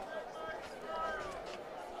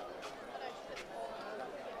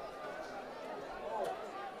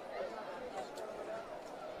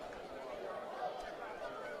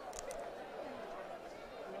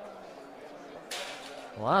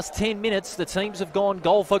 Last 10 minutes, the teams have gone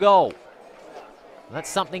goal for goal. That's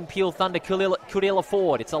something Peel Thunder could ill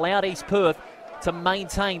afford. It's allowed East Perth to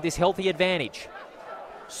maintain this healthy advantage.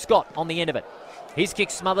 Scott on the end of it. His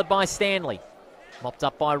kick smothered by Stanley. Mopped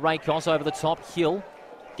up by Rakos over the top. Hill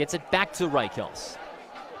gets it back to Rakos.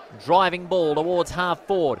 Driving ball towards half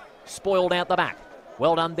forward. Spoiled out the back.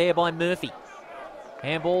 Well done there by Murphy.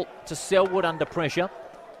 Handball to Selwood under pressure.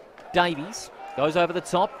 Davies goes over the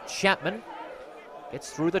top. Chapman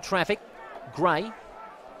gets through the traffic. Gray.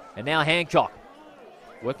 And now Hancock.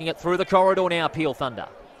 Working it through the corridor now, Peel Thunder.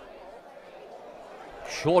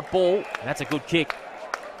 Short ball. That's a good kick.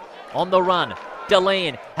 On the run.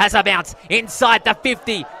 Delan has a bounce inside the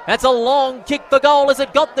 50. That's a long kick for goal. Has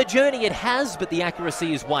it got the journey? It has, but the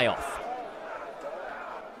accuracy is way off.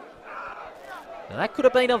 Now that could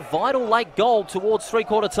have been a vital late goal towards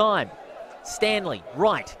three-quarter time. Stanley,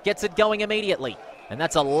 right, gets it going immediately. And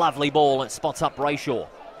that's a lovely ball. It spots up Brayshaw.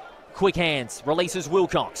 Quick hands, releases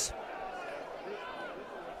Wilcox.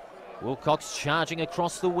 Wilcox charging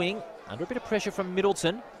across the wing. Under a bit of pressure from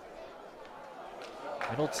Middleton.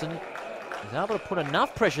 Middleton is able to put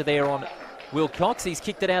enough pressure there on Wilcox. He's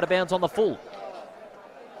kicked it out of bounds on the full.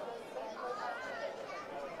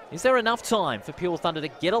 Is there enough time for Peel Thunder to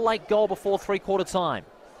get a late goal before three-quarter time?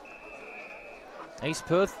 East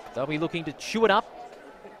Perth, they'll be looking to chew it up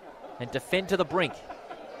and defend to the brink.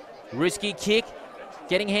 Risky kick.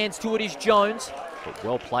 Getting hands to it is Jones. But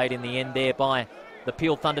well played in the end there by the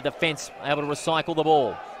Peel Thunder defence. Able to recycle the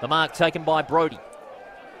ball. The mark taken by Brody.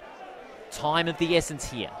 Time of the essence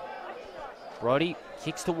here. Brodie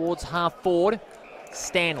kicks towards half forward.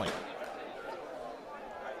 Stanley.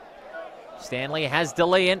 Stanley has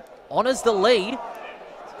DeLeon. Honours the lead.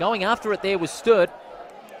 Going after it there was Sturt.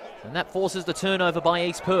 And that forces the turnover by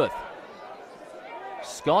East Perth.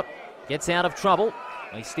 Scott gets out of trouble.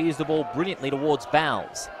 He steers the ball brilliantly towards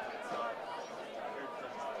Bowles.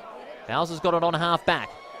 Bowles has got it on half back.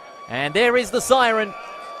 And there is the siren.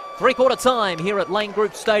 Three-quarter time here at Lane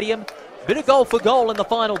Group Stadium. Bit of goal for goal in the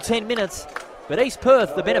final 10 minutes. But East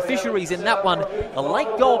Perth, the beneficiaries in that one. A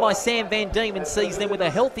late goal by Sam Van Diemen sees them with a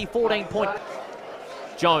healthy 14-point.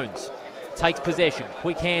 Jones takes possession.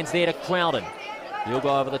 Quick hands there to Crowden. He'll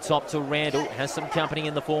go over the top to Randall. Has some company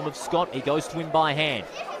in the form of Scott. He goes to him by hand.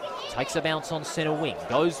 Takes a bounce on centre wing.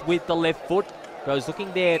 Goes with the left foot. Goes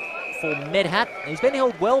looking there for Medhat. He's been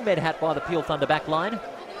held well, Medhat, by the Peel Thunder back line.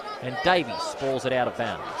 And Davies spalls it out of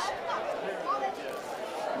bounds.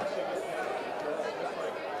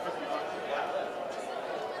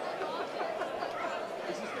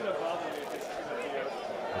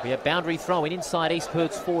 There'll be a boundary throw in inside East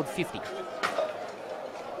Perth's forward 50.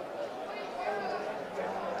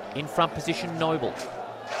 In front position, Noble.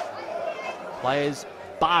 Players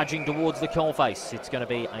barging towards the coalface. It's going to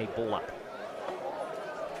be a ball up.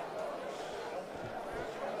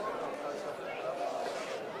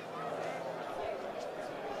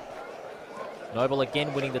 Noble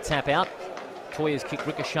again winning the tap out. Toya's kick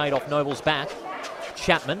ricocheted off Noble's back.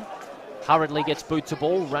 Chapman hurriedly gets boot to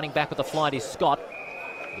ball. Running back with the flight is Scott.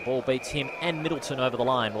 The ball beats him and Middleton over the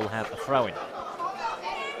line. Will have a throw in.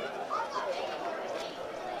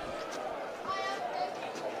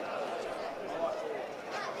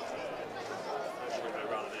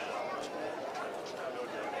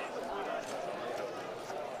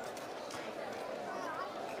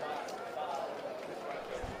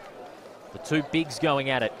 Two bigs going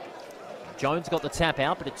at it. Jones got the tap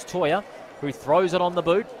out, but it's Toya who throws it on the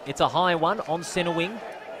boot. It's a high one on centre wing.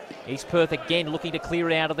 East Perth again looking to clear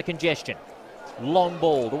it out of the congestion. Long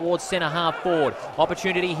ball towards centre half forward.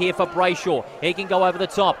 Opportunity here for Brayshaw. He can go over the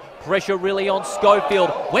top. Pressure really on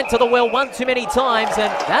Schofield. Went to the well one too many times,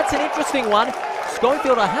 and that's an interesting one.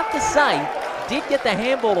 Schofield, I have to say, did get the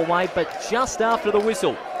handball away, but just after the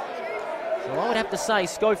whistle. So I would have to say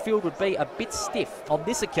Schofield would be a bit stiff on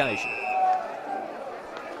this occasion.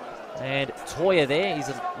 And Toya there, he's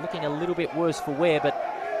looking a little bit worse for wear, but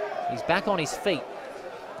he's back on his feet.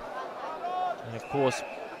 And of course,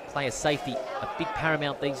 player safety, a big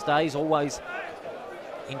paramount these days, always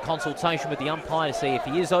in consultation with the umpire to see if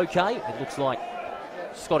he is okay. It looks like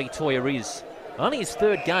Scotty Toya is. Only his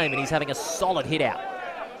third game, and he's having a solid hit out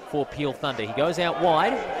for Peel Thunder. He goes out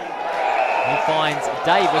wide. He finds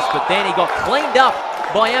Davis, but then he got cleaned up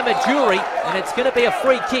by Amaduri, and it's going to be a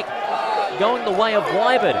free kick going the way of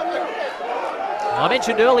Wyburn. I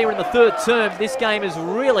mentioned earlier in the third term, this game has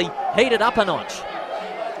really heated up a notch.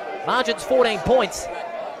 Margin's 14 points,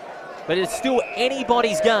 but it's still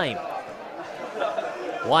anybody's game.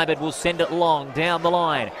 Wyburn will send it long down the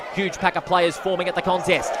line. Huge pack of players forming at the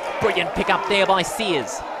contest. Brilliant pick up there by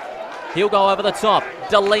Sears. He'll go over the top.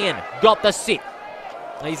 DeLeon got the sit.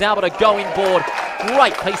 He's able to go inboard.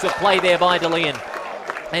 Great piece of play there by DeLeon.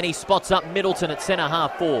 And he spots up Middleton at centre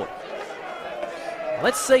half forward.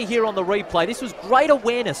 Let's see here on the replay. This was great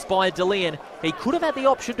awareness by DeLeon. He could have had the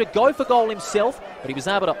option to go for goal himself, but he was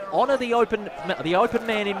able to honour the open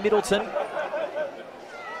man in Middleton.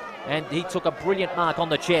 And he took a brilliant mark on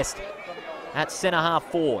the chest at centre half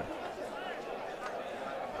forward.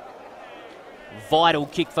 Vital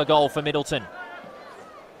kick for goal for Middleton.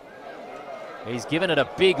 He's given it a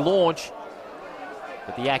big launch,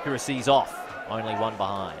 but the accuracy's off. Only one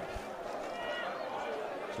behind.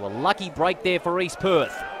 So a lucky break there for East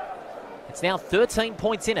Perth. It's now 13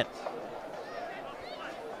 points in it.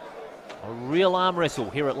 A real arm wrestle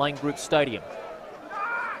here at Lane Group Stadium.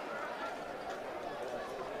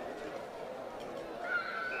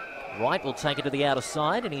 Wright will take it to the outer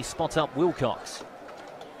side, and he spots up Wilcox.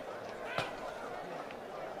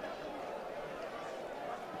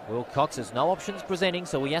 Wilcox has no options presenting,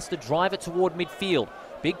 so he has to drive it toward midfield.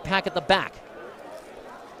 Big pack at the back.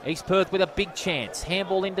 East Perth with a big chance.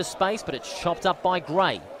 Handball into space, but it's chopped up by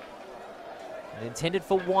Gray. And intended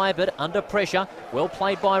for Wyburn, under pressure. Well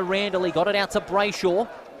played by Randall. He got it out to Brayshaw.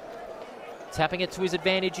 Tapping it to his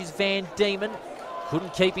advantage is Van Diemen.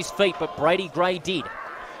 Couldn't keep his feet, but Brady Gray did.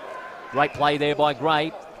 Great play there by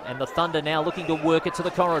Gray. And the Thunder now looking to work it to the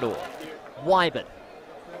corridor. Wyburn.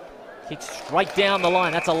 Kicks straight down the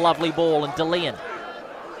line. That's a lovely ball. And DeLeon.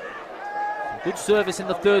 Good service in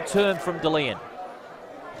the third term from DeLeon.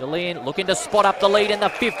 DeLeon looking to spot up the lead in the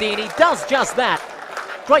 50, and he does just that.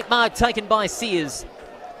 Great mark taken by Sears.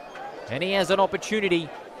 And he has an opportunity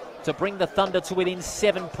to bring the Thunder to within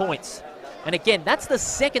 7 points. And again, that's the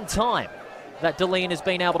second time that Deleen has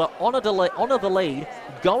been able to honour the lead,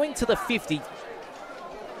 going to the 50.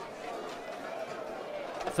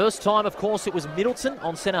 First time, of course, it was Middleton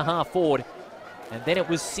on centre half forward, and then it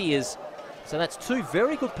was Sears. So that's two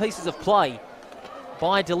very good pieces of play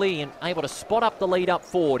by Deleen, able to spot up the lead up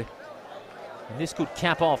forward. And this could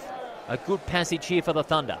cap off a good passage here for the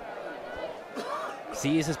Thunder.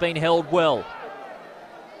 Sears has been held well.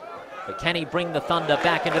 But can he bring the Thunder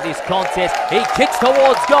back into this contest? He kicks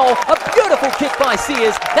towards goal. A beautiful kick by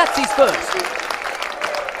Sears. That's his first.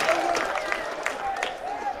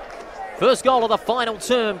 First goal of the final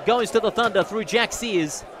term goes to the Thunder through Jack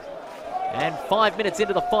Sears. And 5 minutes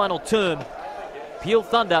into the final term, Peel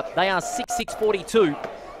Thunder, they are 6-6-42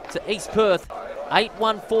 to East Perth,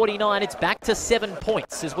 8-1-49. It's back to 7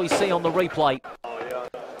 points as we see on the replay.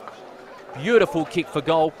 Beautiful kick for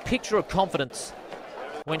goal. Picture of confidence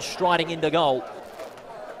when striding into goal.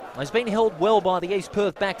 He's been held well by the East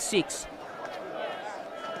Perth back six.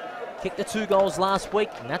 Kicked the 2 goals last week,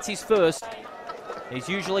 and that's his first. He's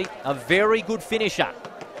usually a very good finisher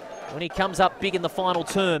when he comes up big in the final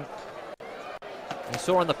term. We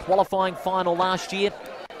saw in the qualifying final last year,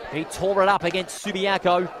 he tore it up against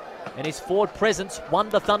Subiaco, and his forward presence won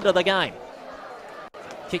the Thunder the game.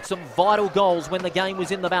 Kicked some vital goals when the game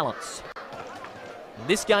was in the balance. And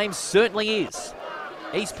this game certainly is.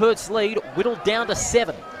 East Perth's lead whittled down to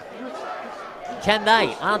 7. Can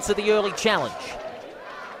they answer the early challenge?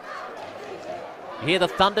 Hear the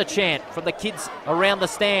Thunder chant from the kids around the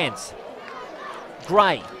stands.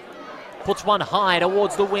 Gray puts one high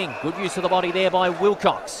towards the wing. Good use of the body there by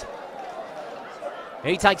Wilcox.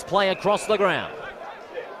 He takes play across the ground.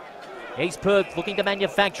 East Perth looking to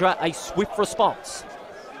manufacture a swift response.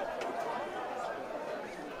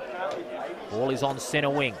 Ball is on centre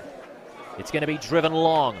wing. It's going to be driven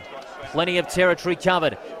long. Plenty of territory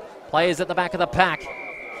covered. Players at the back of the pack.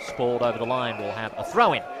 Spalled over the line will have a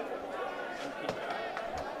throw-in.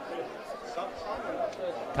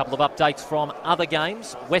 A couple of updates from other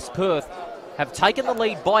games. West Perth have taken the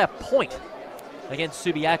lead by a point against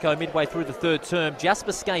Subiaco midway through the third term.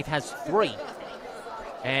 Jasper Scaife has 3.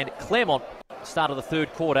 And Claremont, start of the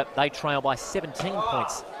third quarter, they trail by 17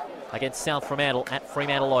 points against South Fremantle at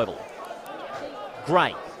Fremantle Oval.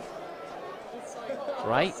 Gray.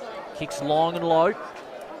 Gray kicks long and low.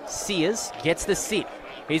 Sears gets the sit.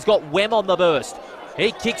 He's got Wem on the burst.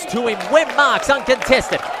 He kicks to him. Wem marks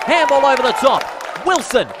uncontested. Handball over the top.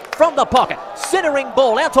 Wilson from the pocket. Centering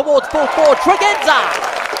ball out towards full forward. Tregenza.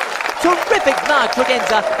 Terrific mark,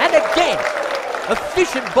 Tregenza. And again,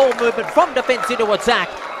 efficient ball movement from defence into attack.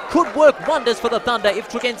 Could work wonders for the Thunder if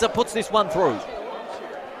Tregenza puts this one through.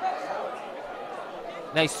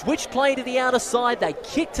 They switch play to the outer side. They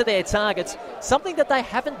kick to their targets, something that they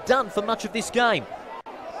haven't done for much of this game.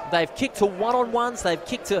 They've kicked to one-on-ones. They've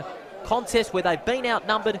kicked to contests where they've been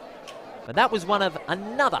outnumbered. And that was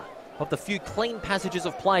another of the few clean passages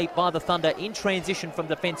of play by the Thunder in transition from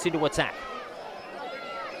defence into attack.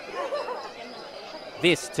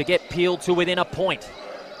 This to get Peel to within a point.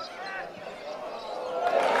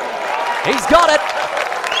 He's got it.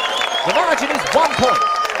 The margin is 1 point.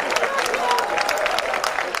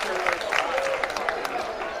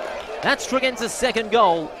 That's Tregenza's second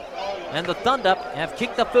goal. And the Thunder have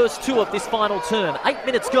kicked the first 2 of this final term. 8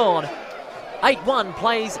 minutes gone. 8-1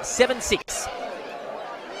 plays 7-6.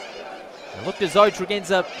 It looked as though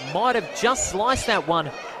Tregenza might have just sliced that one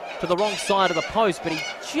to the wrong side of the post, but he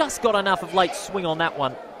just got enough of late swing on that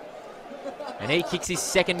one. And he kicks his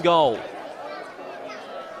second goal.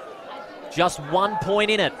 Just 1 point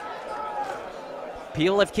in it.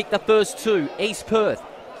 Peel have kicked the first 2. East Perth.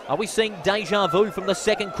 Are we seeing deja vu from the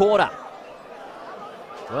second quarter?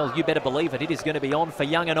 Well, you better believe it. It is going to be on for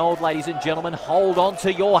young and old, ladies and gentlemen. Hold on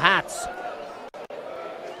to your hats.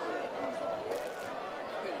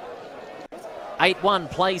 8-1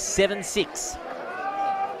 plays 7-6.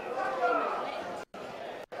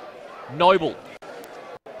 Noble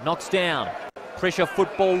knocks down. Pressure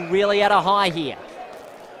football really at a high here.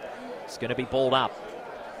 It's going to be balled up.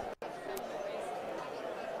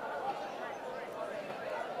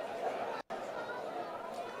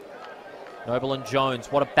 Noble and Jones,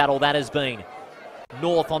 what a battle that has been.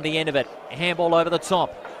 North on the end of it. Handball over the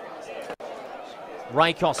top.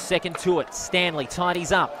 Rakos second to it. Stanley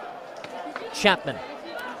tidies up. Chapman.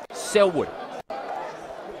 Selwood.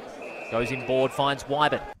 Goes inboard, finds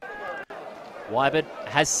Wybert. Wybert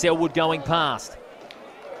has Selwood going past.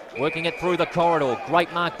 Working it through the corridor.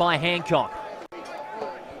 Great mark by Hancock.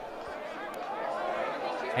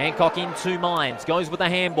 Hancock in 2 minds, goes with the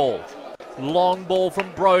handball. Long ball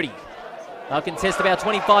from Brody. They'll contest about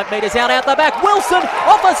 25 metres out the back. Wilson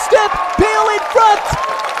off a step, Peel in front.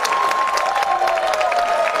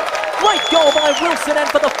 Great goal by Wilson, and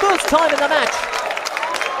for the first time in the match,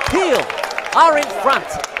 Peel are in front.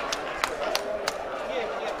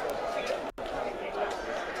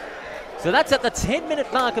 So that's at the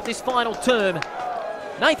 10-minute mark of this final term.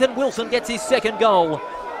 Nathan Wilson gets his second goal,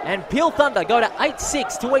 and Peel Thunder go to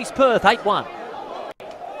 8-6 to East Perth 8-1.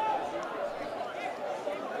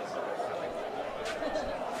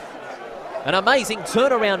 An amazing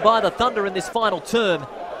turnaround by the Thunder in this final term.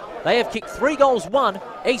 They have kicked 3 goals, 1.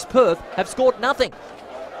 East Perth have scored nothing.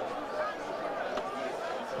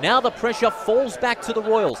 Now the pressure falls back to the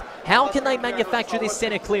Royals. How can they manufacture this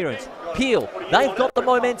centre clearance? Peel, they've got the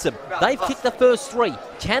momentum. They've kicked the first 3.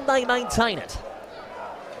 Can they maintain it?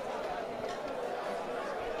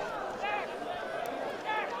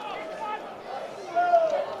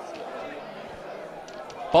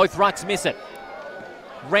 Both rucks miss it.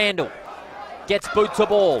 Randall gets boot to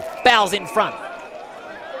ball. Bowles in front.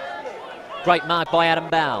 Great mark by Adam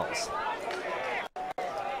Bowles.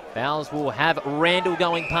 Bowles will have Randall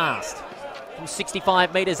going past. From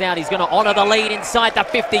 65 metres out, he's going to honour the lead inside the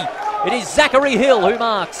 50. It is Zachary Hill who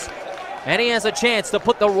marks. And he has a chance to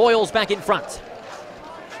put the Royals back in front.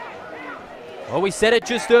 Well, we said it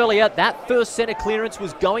just earlier, that first centre clearance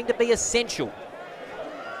was going to be essential.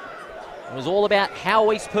 It was all about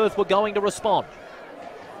how East Perth were going to respond.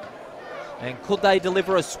 And could they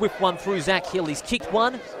deliver a swift one through Zach Hill? He's kicked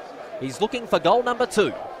one. He's looking for goal number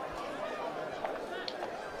 2.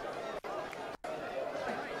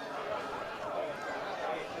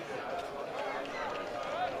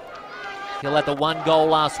 Hill had the 1 goal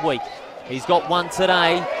last week. He's got 1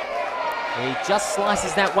 today. He just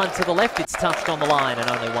slices that one to the left. It's touched on the line and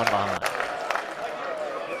only 1 behind.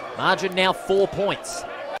 Margin now 4 points.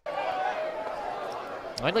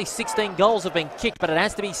 Only 16 goals have been kicked, but it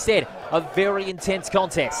has to be said, a very intense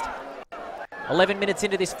contest. 11 minutes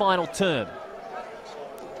into this final term.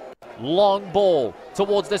 Long ball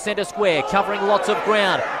towards the centre square, covering lots of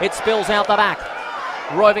ground. It spills out the back.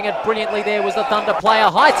 Roving it brilliantly there was the Thunder player.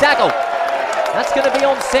 High tackle. That's going to be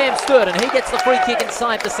on Sam Sturt, and he gets the free kick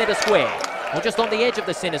inside the centre square. Or just on the edge of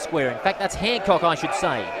the centre square. In fact, that's Hancock, I should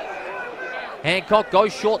say. Hancock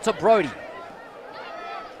goes short to Brody.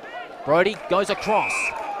 Brody goes across.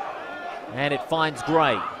 And it finds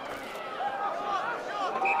Gray.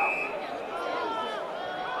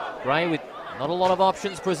 Gray with not a lot of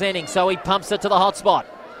options presenting, so he pumps it to the hot spot.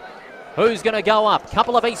 Who's going to go up?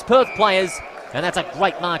 Couple of East Perth players, and that's a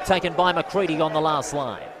great mark taken by McCready on the last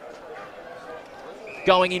line.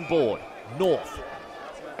 Going inboard, North.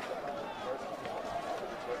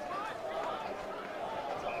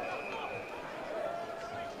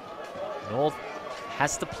 North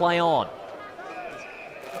has to play on.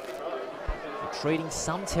 Retreating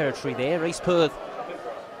some territory there. East Perth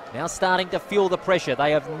now starting to feel the pressure.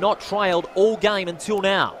 They have not trailed all game until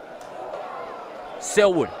now.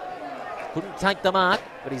 Selwood couldn't take the mark,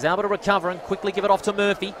 but he's able to recover and quickly give it off to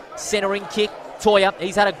Murphy. Centering kick. Toya,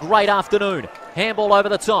 he's had a great afternoon. Handball over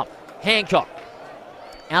the top. Hancock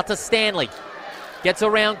out to Stanley. Gets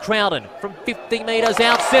around Crowden from 50 metres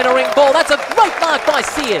out. Centering ball. That's a great mark by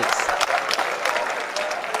Sears.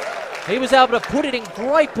 He was able to put it in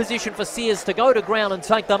great position for Sears to go to ground and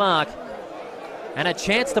take the mark. And a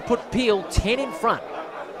chance to put Peel 10 in front.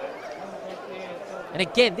 And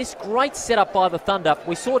again, this great setup by the Thunder.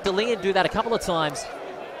 We saw DeLeon do that a couple of times.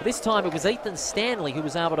 But this time it was Ethan Stanley who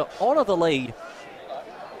was able to honour the lead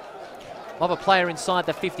of a player inside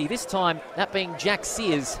the 50. This time, that being Jack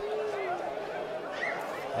Sears.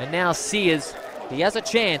 And now Sears, he has a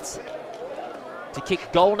chance to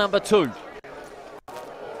kick goal number 2.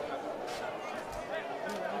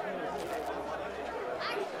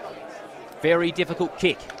 Very difficult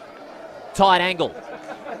kick. Tight angle.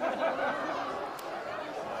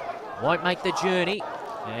 Won't make the journey.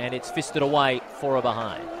 And it's fisted away for a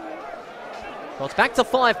behind. Well, it's back to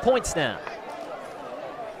 5 points now.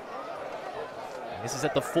 And this is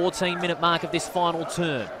at the 14-minute mark of this final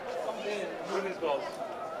term.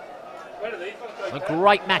 A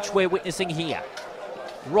great match we're witnessing here.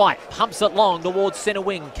 Wright pumps it long towards centre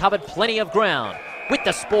wing. Covered plenty of ground. With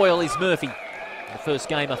the spoil is Murphy. The first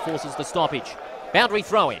gamer forces the stoppage. Boundary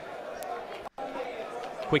throw in.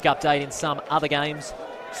 Quick update in some other games.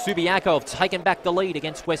 Subiaco have taken back the lead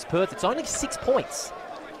against West Perth. It's only 6 points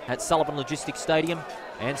at Sullivan Logistics Stadium.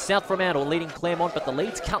 And South Fremantle leading Claremont, but the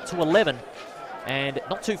lead's cut to 11. And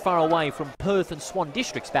not too far away from Perth and Swan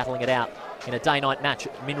Districts battling it out in a day-night match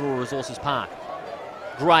at Mineral Resources Park.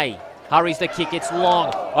 Gray Hurries the kick, it's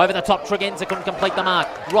long. Over the top, Tregenza couldn't complete the mark.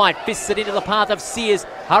 Right, fists it into the path of Sears.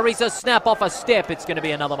 Hurries a snap off a step. It's going to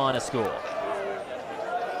be another minor score.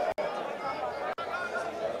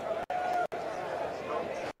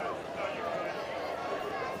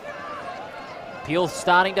 Peel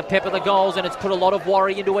starting to pepper the goals, and it's put a lot of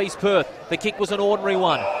worry into East Perth. The kick was an ordinary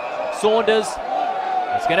one. Saunders,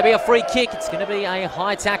 it's going to be a free kick. It's going to be a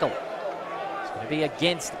high tackle. It's going to be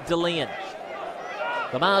against DeLeon.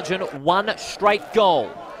 The margin, one straight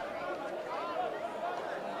goal.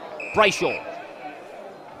 Brayshaw.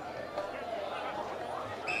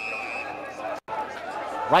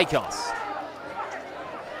 Rakos.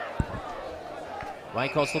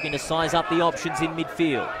 Rakos looking to size up the options in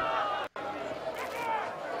midfield.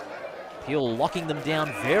 Peel locking them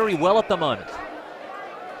down very well at the moment.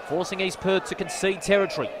 Forcing East Perth to concede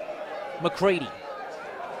territory. McCready.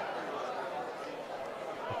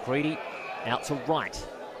 McCready out to right.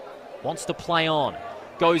 Wants to play on.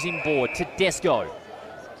 Goes inboard. Tedesco.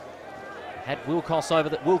 Had Wilcox over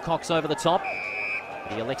the top.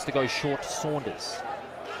 But he elects to go short to Saunders.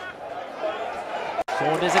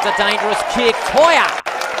 Saunders, it's a dangerous kick. Toya!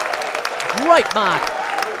 Great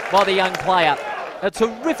mark by the young player. A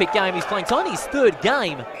terrific game he's playing. It's only his third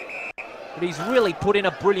game, but he's really put in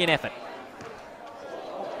a brilliant effort.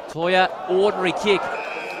 Toya, ordinary kick.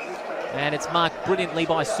 And it's marked brilliantly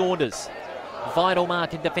by Saunders. Vital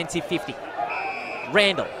mark in defensive 50.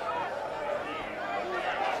 Randall.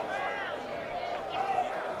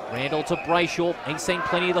 Randall to Brayshaw. He's seen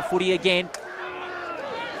plenty of the footy again.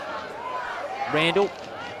 Randall.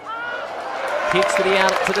 Kicks to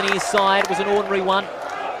the near side. It was an ordinary one.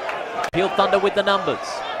 Peel Thunder with the numbers.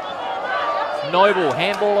 Noble,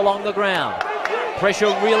 handball along the ground.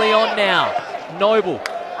 Pressure really on now. Noble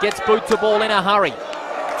gets boot to ball in a hurry.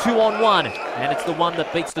 2-on-1, and it's the one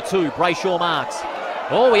that beats the two. Brayshaw marks.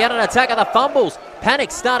 Oh, we had an attack of the fumbles. Panic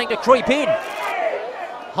starting to creep in.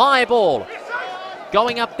 High ball.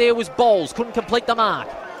 Going up there was Bowles. Couldn't complete the mark.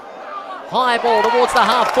 High ball towards the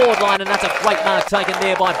half-forward line, and that's a great mark taken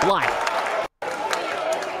there by Blake.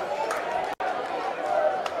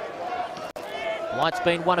 Blight's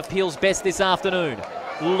been one of Peel's best this afternoon.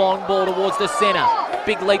 Long ball towards the centre.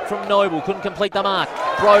 Big leap from Noble. Couldn't complete the mark.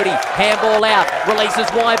 Brodie, handball out. Releases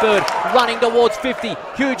Wybird. Running towards 50.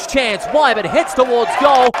 Huge chance. Wybird heads towards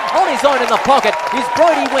goal. On his own in the pocket is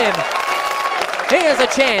Brodie Wim. He has a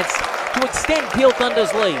chance to extend Peel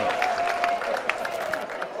Thunder's lead.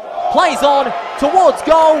 Plays on towards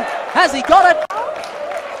goal. Has he got it?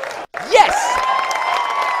 Yes!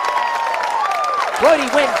 Brodie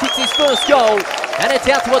Wim kicks his first goal. And it's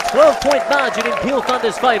out to a 12-point margin in Peel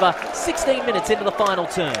Thunder's favour, 16 minutes into the final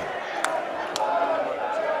term.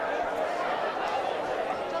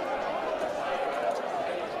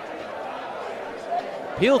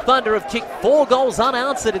 Peel Thunder have kicked 4 goals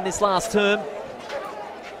unanswered in this last term.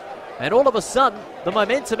 And all of a sudden, the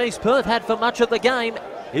momentum East Perth had for much of the game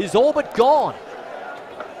is all but gone.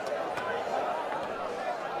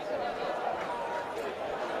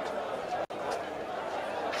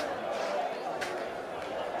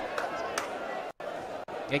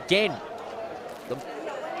 Again,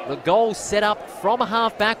 the goal set up from a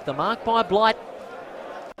half-back, the mark by Blight.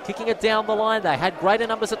 Kicking it down the line, they had greater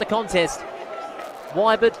numbers at the contest.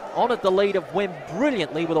 Wybird honoured the lead of Wim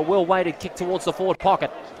brilliantly with a well-weighted kick towards the forward pocket.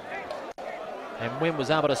 And Wim was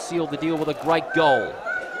able to seal the deal with a great goal.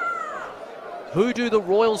 Who do the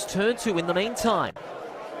Royals turn to in the meantime?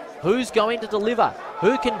 Who's going to deliver?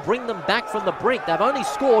 Who can bring them back from the brink? They've only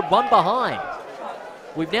scored one behind.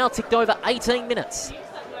 We've now ticked over 18 minutes.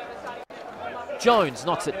 Jones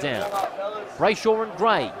knocks it down. Brayshaw and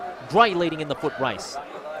Gray. Gray leading in the foot race.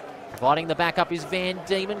 Providing the backup is Van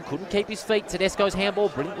Diemen. Couldn't keep his feet. Tedesco's handball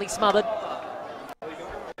brilliantly smothered.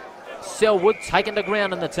 Selwood taken to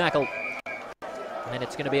ground in the tackle. And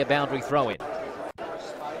it's going to be a boundary throw-in.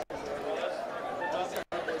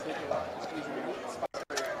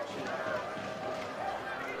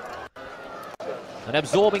 An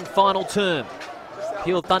absorbing final term.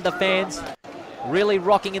 Peel Thunder fans really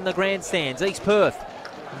rocking in the grandstands. East Perth,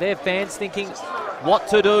 their fans thinking what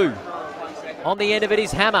to do. On the end of it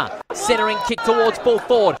is Hammer. Centering kick towards full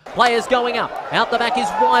forward. Players going up. Out the back is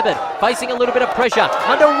Wybird. Facing a little bit of pressure.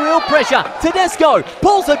 Under real pressure. Tedesco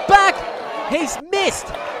pulls it back. He's missed.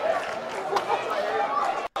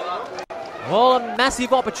 Well, a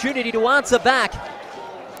massive opportunity to answer back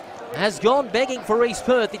has gone begging for East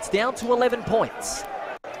Perth. It's down to 11 points.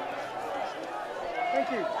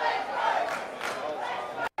 Thank you.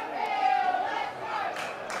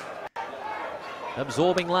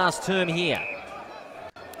 Absorbing last term here.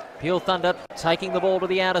 Peel Thunder taking the ball to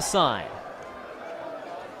the outer side.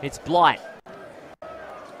 It's Blight.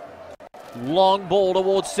 Long ball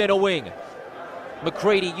towards centre wing.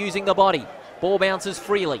 McCready using the body. Ball bounces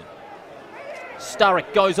freely.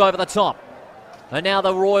 Sturrock goes over the top. And now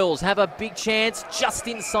the Royals have a big chance just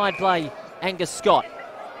inside play. Angus Scott.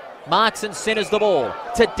 Marks and centres the ball.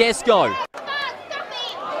 Tedesco.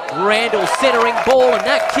 Randall centering ball, and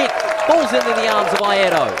that kick falls into the arms of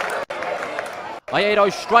Aiedo.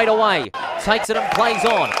 Aiedo straight away. Takes it and plays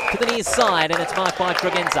on to the near side, and it's marked by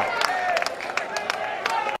Tregenza.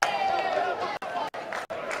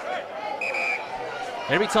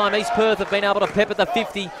 Every time East Perth have been able to pepper the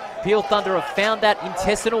 50, Peel Thunder have found that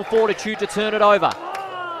intestinal fortitude to turn it over.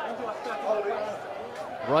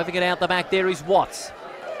 Roving it out the back there is Watts.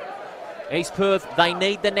 East Perth, they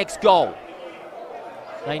need the next goal.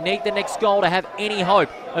 They need the next goal to have any hope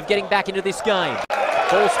of getting back into this game.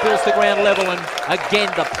 Ball spills to ground level, and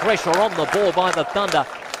again the pressure on the ball by the Thunder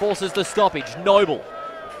forces the stoppage. Noble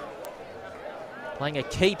playing a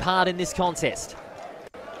key part in this contest.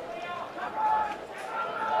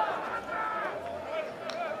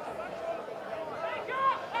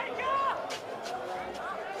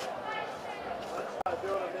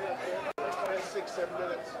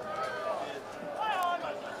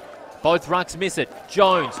 Both rucks miss it.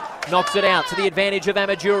 Jones knocks it out to the advantage of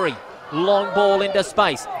Amajuri. Long ball into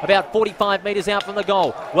space, about 45 metres out from the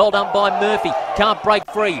goal. Well done by Murphy. Can't break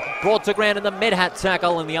free. Brought to ground in the Medhat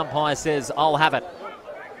tackle, and the umpire says, I'll have it.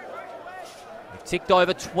 We've ticked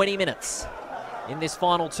over 20 minutes in this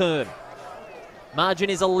final term. Margin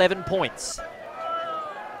is 11 points.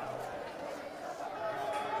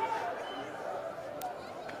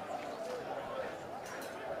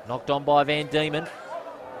 Knocked on by Van Diemen.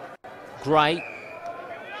 Gray,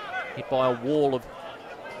 hit by a wall of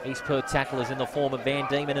East Perth tacklers in the form of Van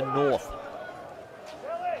Diemen and North.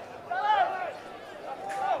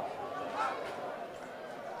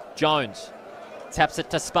 Jones taps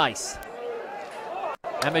it to space.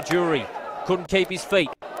 Amajuri couldn't keep his feet,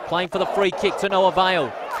 playing for the free kick to no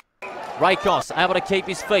avail. Rakos able to keep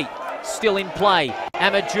his feet, still in play.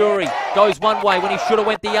 Amajuri goes one way when he should have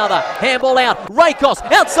went the other. Handball out. Rakos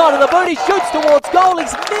outside of the boot. He shoots towards goal.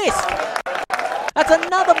 He's missed. That's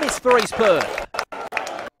another miss for East Perth.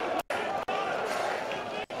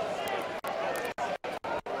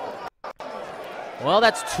 Well,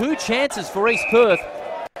 that's two chances for East Perth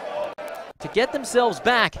to get themselves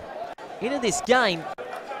back into this game,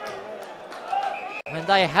 and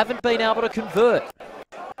they haven't been able to convert.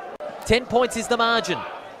 10 points is the margin.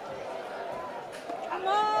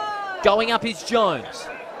 Going up is Jones.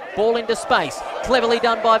 Ball into space. Cleverly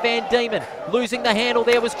done by Van Diemen. Losing the handle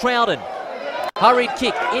there was Crowden. Hurried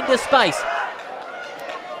kick into space.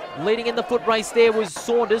 Leading in the foot race there was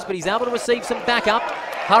Saunders, but he's able to receive some backup.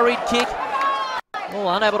 Hurried kick. Oh,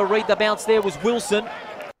 unable to read the bounce there was Wilson.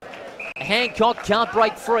 Hancock can't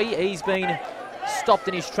break free. He's been stopped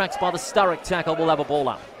in his tracks by the Sturrock tackle. We'll have a ball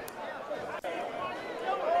up.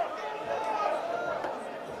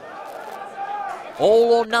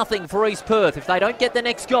 All or nothing for East Perth. If they don't get the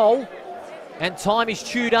next goal and time is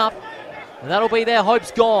chewed up, that'll be their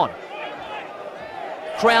hopes gone.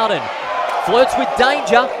 Crowden flirts with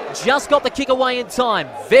danger. Just got the kick away in time.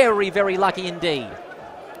 Very, very lucky indeed.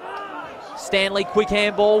 Stanley, quick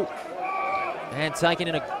handball. And taken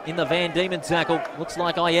in the Van Diemen tackle. Looks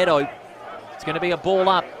like Aiedo. It's going to be a ball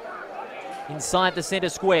up inside the centre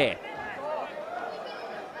square.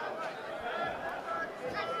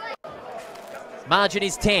 Margin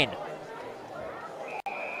is 10.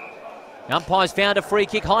 Umpire's found a free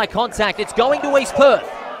kick, high contact. It's going to East Perth.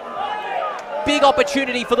 Big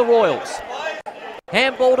opportunity for the Royals.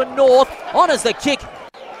 Handball to North, honours the kick.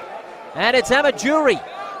 And it's Amajuri.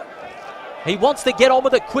 He wants to get on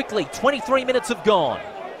with it quickly. 23 minutes have gone.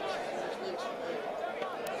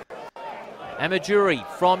 Amajuri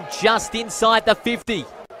from just inside the 50.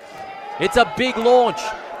 It's a big launch,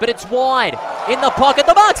 but it's wide. In the pocket,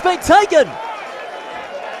 the mark's been taken.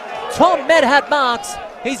 Tom Medhat marks.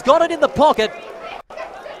 He's got it in the pocket.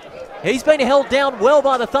 He's been held down well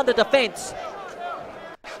by the Thunder defence.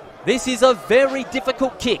 This is a very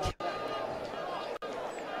difficult kick.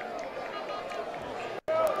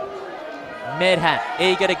 Medhat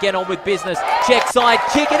eager to get on with business. Check side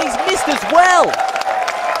kick, and he's missed as well.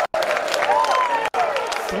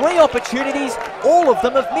 3 opportunities, all of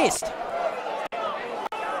them have missed.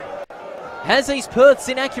 Has East Perth's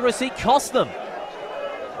inaccuracy cost them?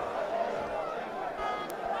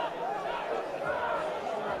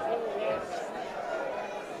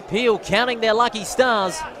 Peel counting their lucky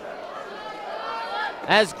stars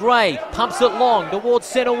as Gray pumps it long towards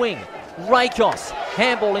centre wing. Rakos,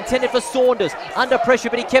 handball intended for Saunders. Under pressure,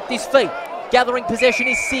 but he kept his feet. Gathering possession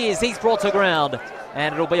is Sears. He's brought to ground.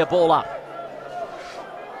 And it'll be a ball up.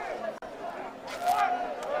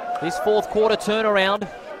 This fourth quarter turnaround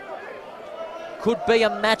could be a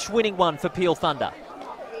match-winning one for Peel Thunder.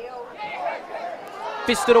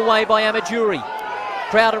 Fisted away by Amaduri.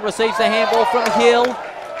 Crowden receives the handball from Hill.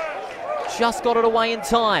 Just got it away in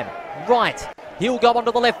time. Right. He'll go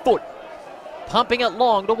onto the left foot. Pumping it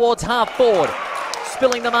long towards half forward.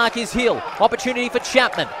 Spilling the mark is Hill. Opportunity for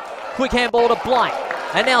Chapman. Quick handball to Blight.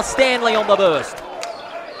 And now Stanley on the burst.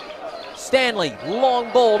 Stanley,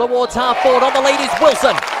 long ball towards half forward. On the lead is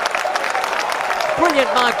Wilson.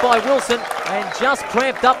 Brilliant mark by Wilson. And just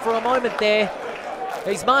cramped up for a moment there.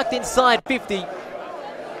 He's marked inside 50.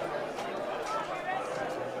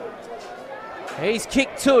 He's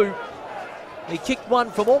kicked two. He kicked one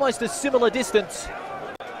from almost a similar distance.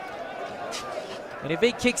 And if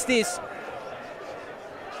he kicks this,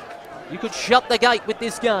 you could shut the gate with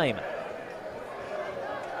this game.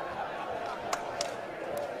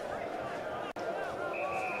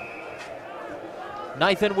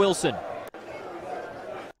 Nathan Wilson.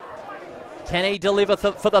 Can he deliver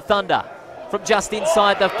for the Thunder? From just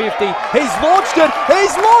inside the 50. He's launched it!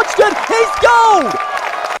 He's launched it! He's gold!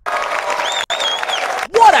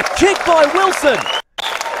 What a kick by Wilson!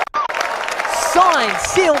 Signed,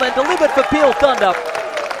 sealed and delivered for Peel Thunder.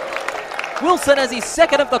 Wilson has his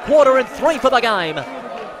second of the quarter and 3 for the game.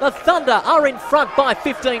 The Thunder are in front by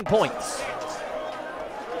 15 points.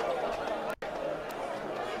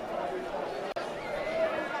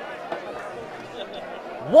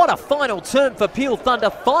 What a final turn for Peel Thunder.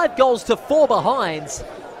 5 goals to 4 behinds.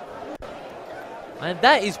 And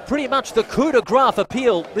that is pretty much the coup de grace for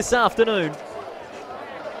Peel this afternoon.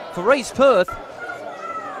 For East Perth,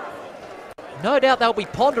 no doubt they'll be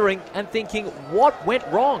pondering and thinking, what went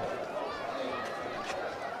wrong?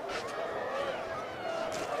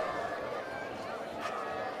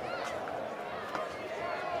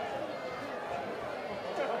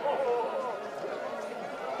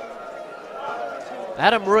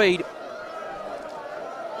 Adam Reid,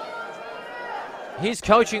 his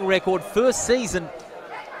coaching record, first season,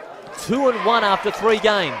 2-1 after 3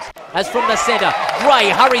 games. As from the centre, Gray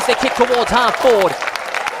hurries the kick towards half forward.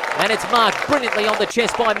 And it's marked brilliantly on the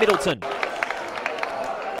chest by Middleton.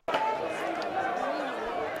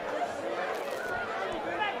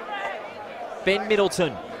 Ben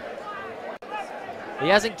Middleton. He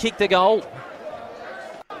hasn't kicked a goal.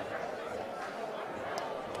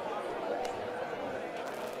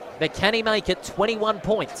 But can he make it 21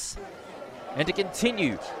 points? And to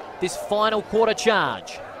continue this final quarter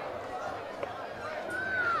charge.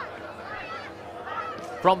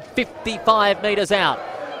 From 55 metres out.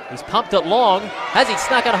 He's pumped it long. Has he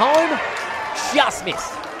snuck it home? Just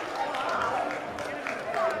missed.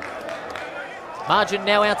 Margin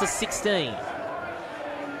now out to 16.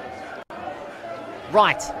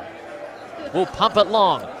 Right. Will pump it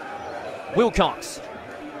long. Wilcox.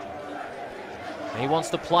 He wants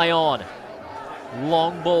to play on.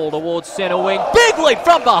 Long ball towards centre wing. Big leap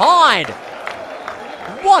from behind.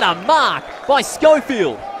 What a mark by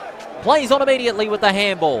Schofield. Plays on immediately with the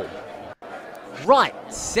handball. Right,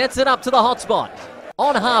 sets it up to the hot spot.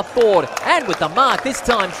 On half forward, and with the mark, this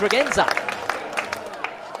time Tregenza.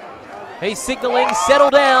 He's signalling, settle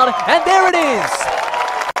down, and there it is.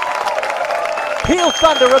 Peel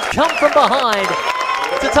Thunder have come from behind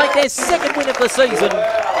to take their second win of the season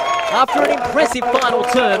after an impressive final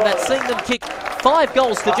term that's seen them kick 5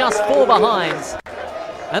 goals to just 4 behinds.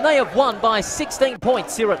 And they have won by 16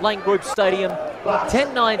 points here at Lane Group Stadium,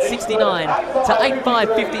 10-9-69 to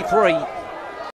 8-5-53.